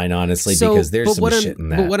borderline, honestly, because there's some shit in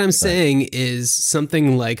that. But what I'm saying is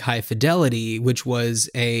something like High Fidelity, which was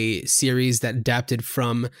a series that adapted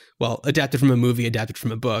from a movie, adapted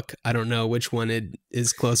from a book. I don't know which one it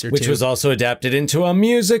is closer to. Which was also adapted into a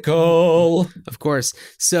musical. Of course.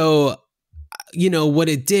 So, what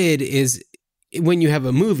it did is when you have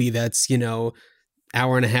a movie that's,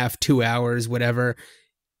 hour and a half, 2 hours, whatever,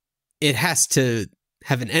 it has to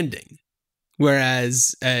have an ending.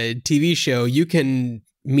 Whereas a TV show, you can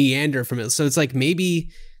meander from it. So it's like maybe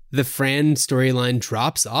the Fran storyline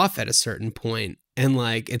drops off at a certain point and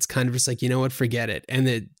it's kind of just like, you know what, forget it. And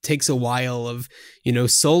it takes a while of,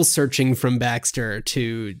 soul searching from Baxter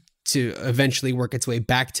to eventually work its way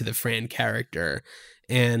back to the Fran character.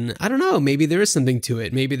 And I don't know, maybe there is something to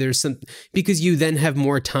it. Maybe there's because you then have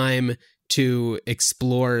more time to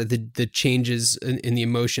explore the changes in the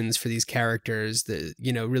emotions for these characters that,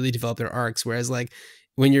 really develop their arcs. Whereas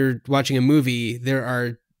when you're watching a movie, there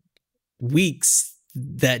are weeks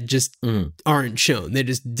that just aren't shown. They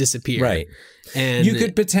just disappear. Right. And you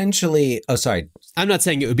could potentially, I'm not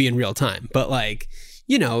saying it would be in real time, but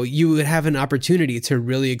you would have an opportunity to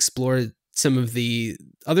really explore some of the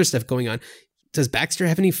other stuff going on. Does Baxter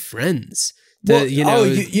have any friends?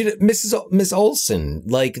 Miss Olsen,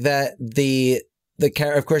 that the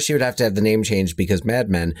character. Of course, she would have to have the name changed because Mad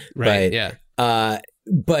Men, right? But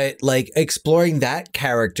exploring that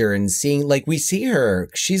character and seeing we see her.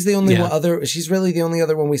 She's the only She's really the only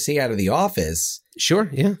other one we see out of The Office. Sure,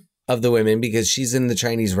 yeah. Of the women, because she's in the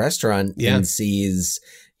Chinese restaurant and sees.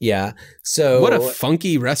 Yeah. So what a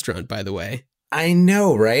funky restaurant, by the way. I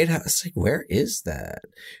know, right? I was like, where is that?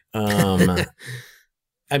 I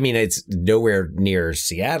mean, it's nowhere near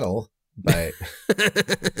Seattle, but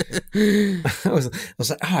I was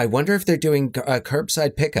like, I wonder if they're doing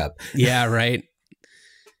curbside pickup. Yeah, right.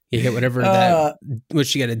 You get whatever that, what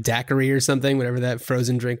she got, a daiquiri or something, whatever that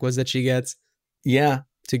frozen drink was that she gets. Yeah.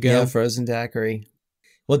 To go. Yeah, frozen daiquiri.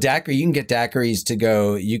 Well, daiquiri, you can get daiquiris to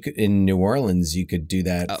go. You could in New Orleans, you could do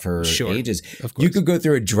that for ages. Of course. You could go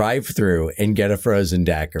through a drive-through and get a frozen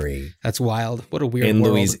daiquiri. That's wild. What a weird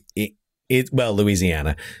world.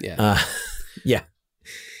 Louisiana. Yeah. Yeah.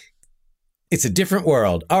 It's a different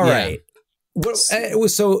world. All right.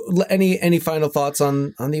 So any final thoughts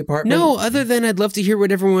on the apartment? No, other than I'd love to hear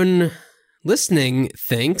what everyone listening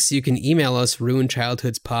thinks. You can email us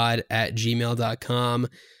ruinedchildhoodspod@gmail.com.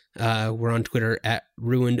 We're on Twitter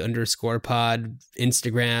 @ruined_pod,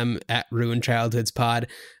 Instagram @ruinedchildhoodspod.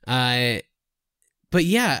 But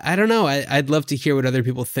yeah, I don't know. I'd love to hear what other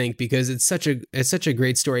people think because it's such a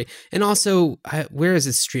great story. And also, where is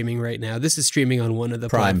it streaming right now? This is streaming on one of the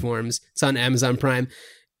platforms. It's on Amazon Prime.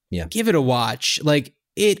 Yeah, give it a watch.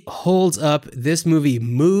 It holds up. This movie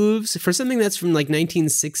moves for something that's from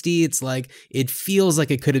 1960. It's it feels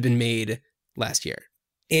like it could have been made last year.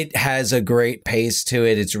 It has a great pace to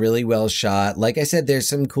it. It's really well shot. Like I said, there's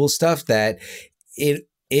some cool stuff that it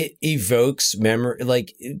evokes memory.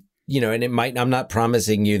 And it might, I'm not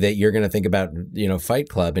promising you that you're going to think about, Fight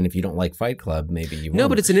Club. And if you don't like Fight Club, maybe you won't. No,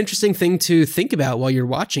 but it's an interesting thing to think about while you're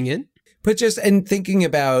watching it. But and thinking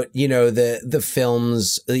about, the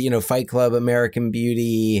films, Fight Club, American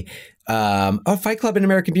Beauty, Fight Club and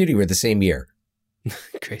American Beauty were the same year.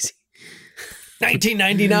 Crazy.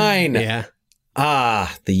 1999. Yeah.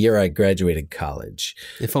 The year I graduated college.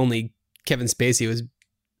 If only Kevin Spacey was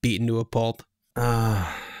beaten to a pulp.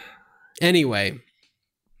 Anyway.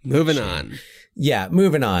 Moving on. Yeah,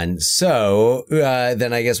 moving on. So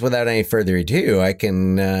then I guess without any further ado, I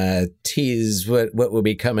can tease what will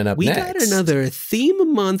be coming up next. We got another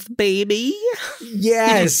theme month, baby.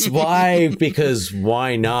 Yes. Why? Because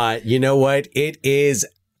why not? You know what? It is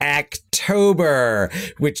October,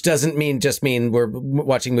 which doesn't mean we're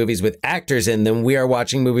watching movies with actors in them. We are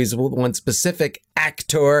watching movies with one specific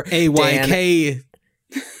actor. AYK.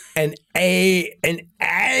 An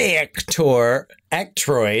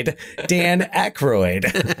actroid, Dan Aykroyd.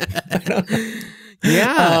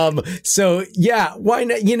 Yeah. So yeah, why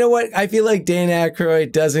not? You know what? I feel like Dan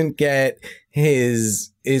Aykroyd doesn't get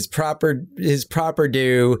his proper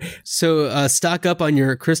due. So stock up on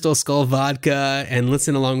your Crystal Skull vodka and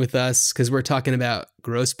listen along with us because we're talking about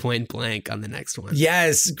Grosse Pointe Blank on the next one.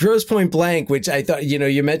 Yes, Grosse Pointe Blank, which I thought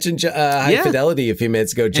you mentioned High Fidelity a few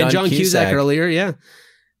minutes ago. John Cusack earlier. Yeah.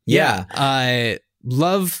 Yeah. I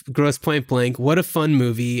love Grosse Pointe Blank. What a fun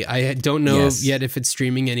movie. I don't know yet if it's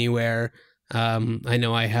streaming anywhere. I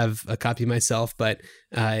know I have a copy myself, but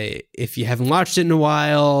if you haven't watched it in a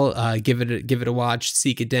while, give it a watch,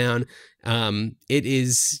 seek it down. It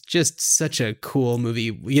is just such a cool movie.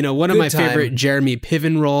 One of my favorite Jeremy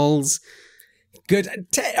Piven roles. Good.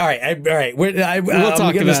 All right. All right. We'll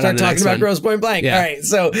talk going to about start it on the talking next about one. Gross Point Blank. Yeah. All right.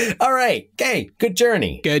 So, all right. Okay. Good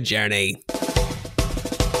journey. Good journey.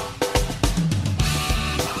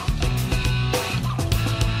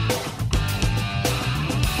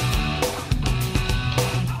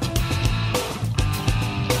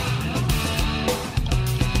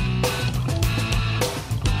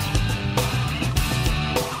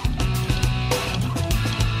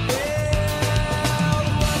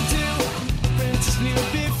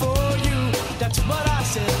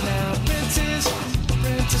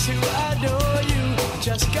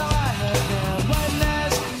 Just go ahead now. One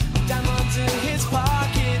last diamonds in his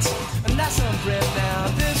pockets, and that's some bread now.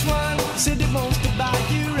 This one said he wants to buy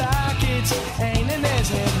you rockets, ain't in his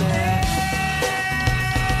head now.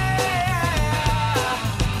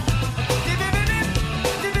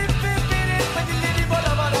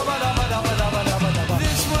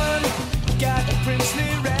 This one got a princely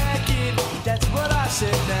racket, that's what I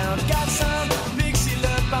said now. Got some big seal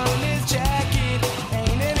up on his jacket, ain't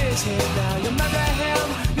in his head now. You marry him,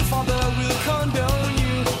 your father will condone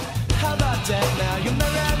you. How about that now? You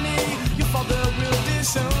marry me, your father will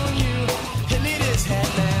disown you. He'll eat his head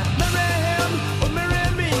now. Marry him or marry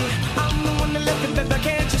me, I'm the one that left him, baby,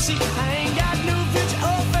 can't you see? I ain't got no bitch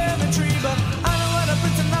or family tree, but I know what a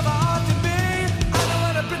pretty lover ought to be. I know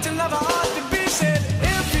what a pretty lover ought to be. Said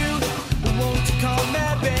if you want to call me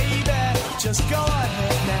baby, just go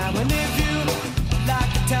ahead now. And if you like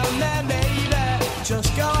to tell me baby, just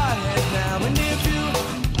go ahead now. And if you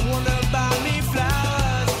wanna buy me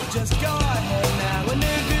flowers, just go ahead now. And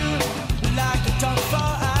if you like to talk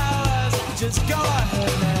for hours, just go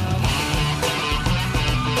ahead now.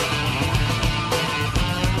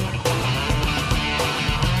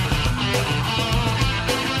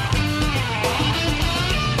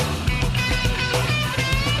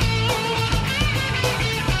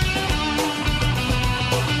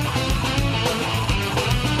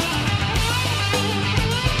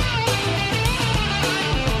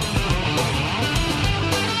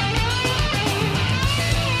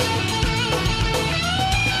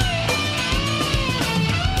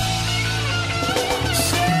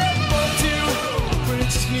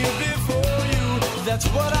 That's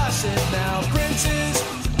what I said now.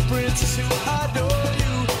 Princess who adore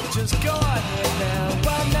you, just go ahead now.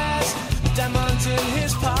 One last diamonds in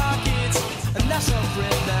his pockets, and that's a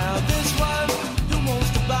friend now. This one who wants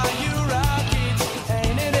to buy you rockets,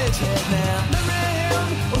 ain't in his head now. Marry him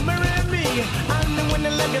or marry me, I'm the one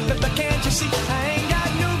that love you, but can't you see? I ain't got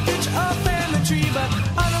no bitch or family tree, but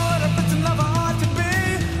I know what a pretty lover ought to be.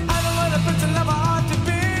 I know what a pretty lover ought to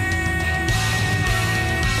be.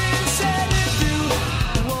 Said if you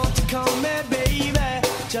want to call me baby,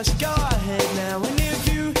 just go ahead now. And if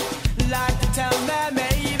you like to tell me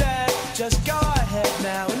maybe, just go ahead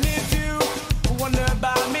now. And if you wonder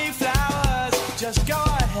about me flowers, just go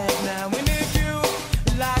ahead now. And if you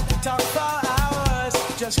like to talk for hours,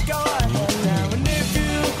 just go ahead now. And if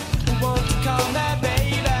you want to call me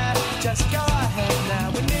baby, just go ahead now.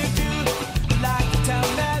 And if you like to tell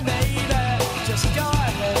me maybe, just go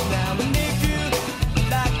ahead now. And if you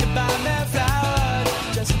like to buy me flowers,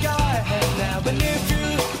 just go ahead now. And if you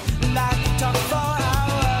like to talk for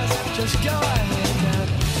hours, just go ahead now.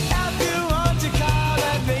 If you want to call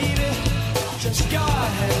me baby, just go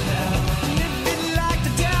ahead now. And if you'd like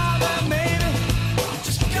to tell me maybe,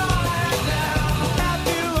 just go ahead now. If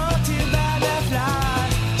you want to buy me flowers,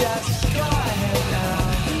 just go ahead now.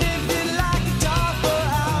 And if you'd like to talk for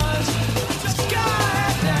hours, just go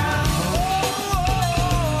ahead now.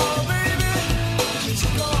 Oh, baby, just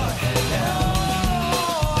go ahead now.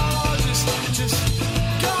 Just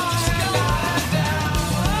go ahead now.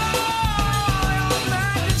 Oh, your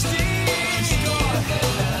majesty, just go ahead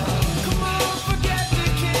now. Come on, forget the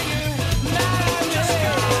king. Now just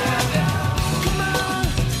go ahead now. Come on,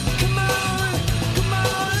 come on, come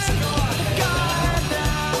on. Go ahead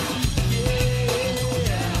now. Yeah,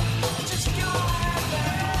 just go ahead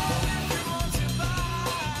now. If you want to buy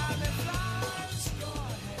me flowers, go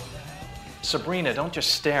ahead now. Sabrina, don't just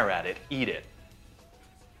stare at it, eat it.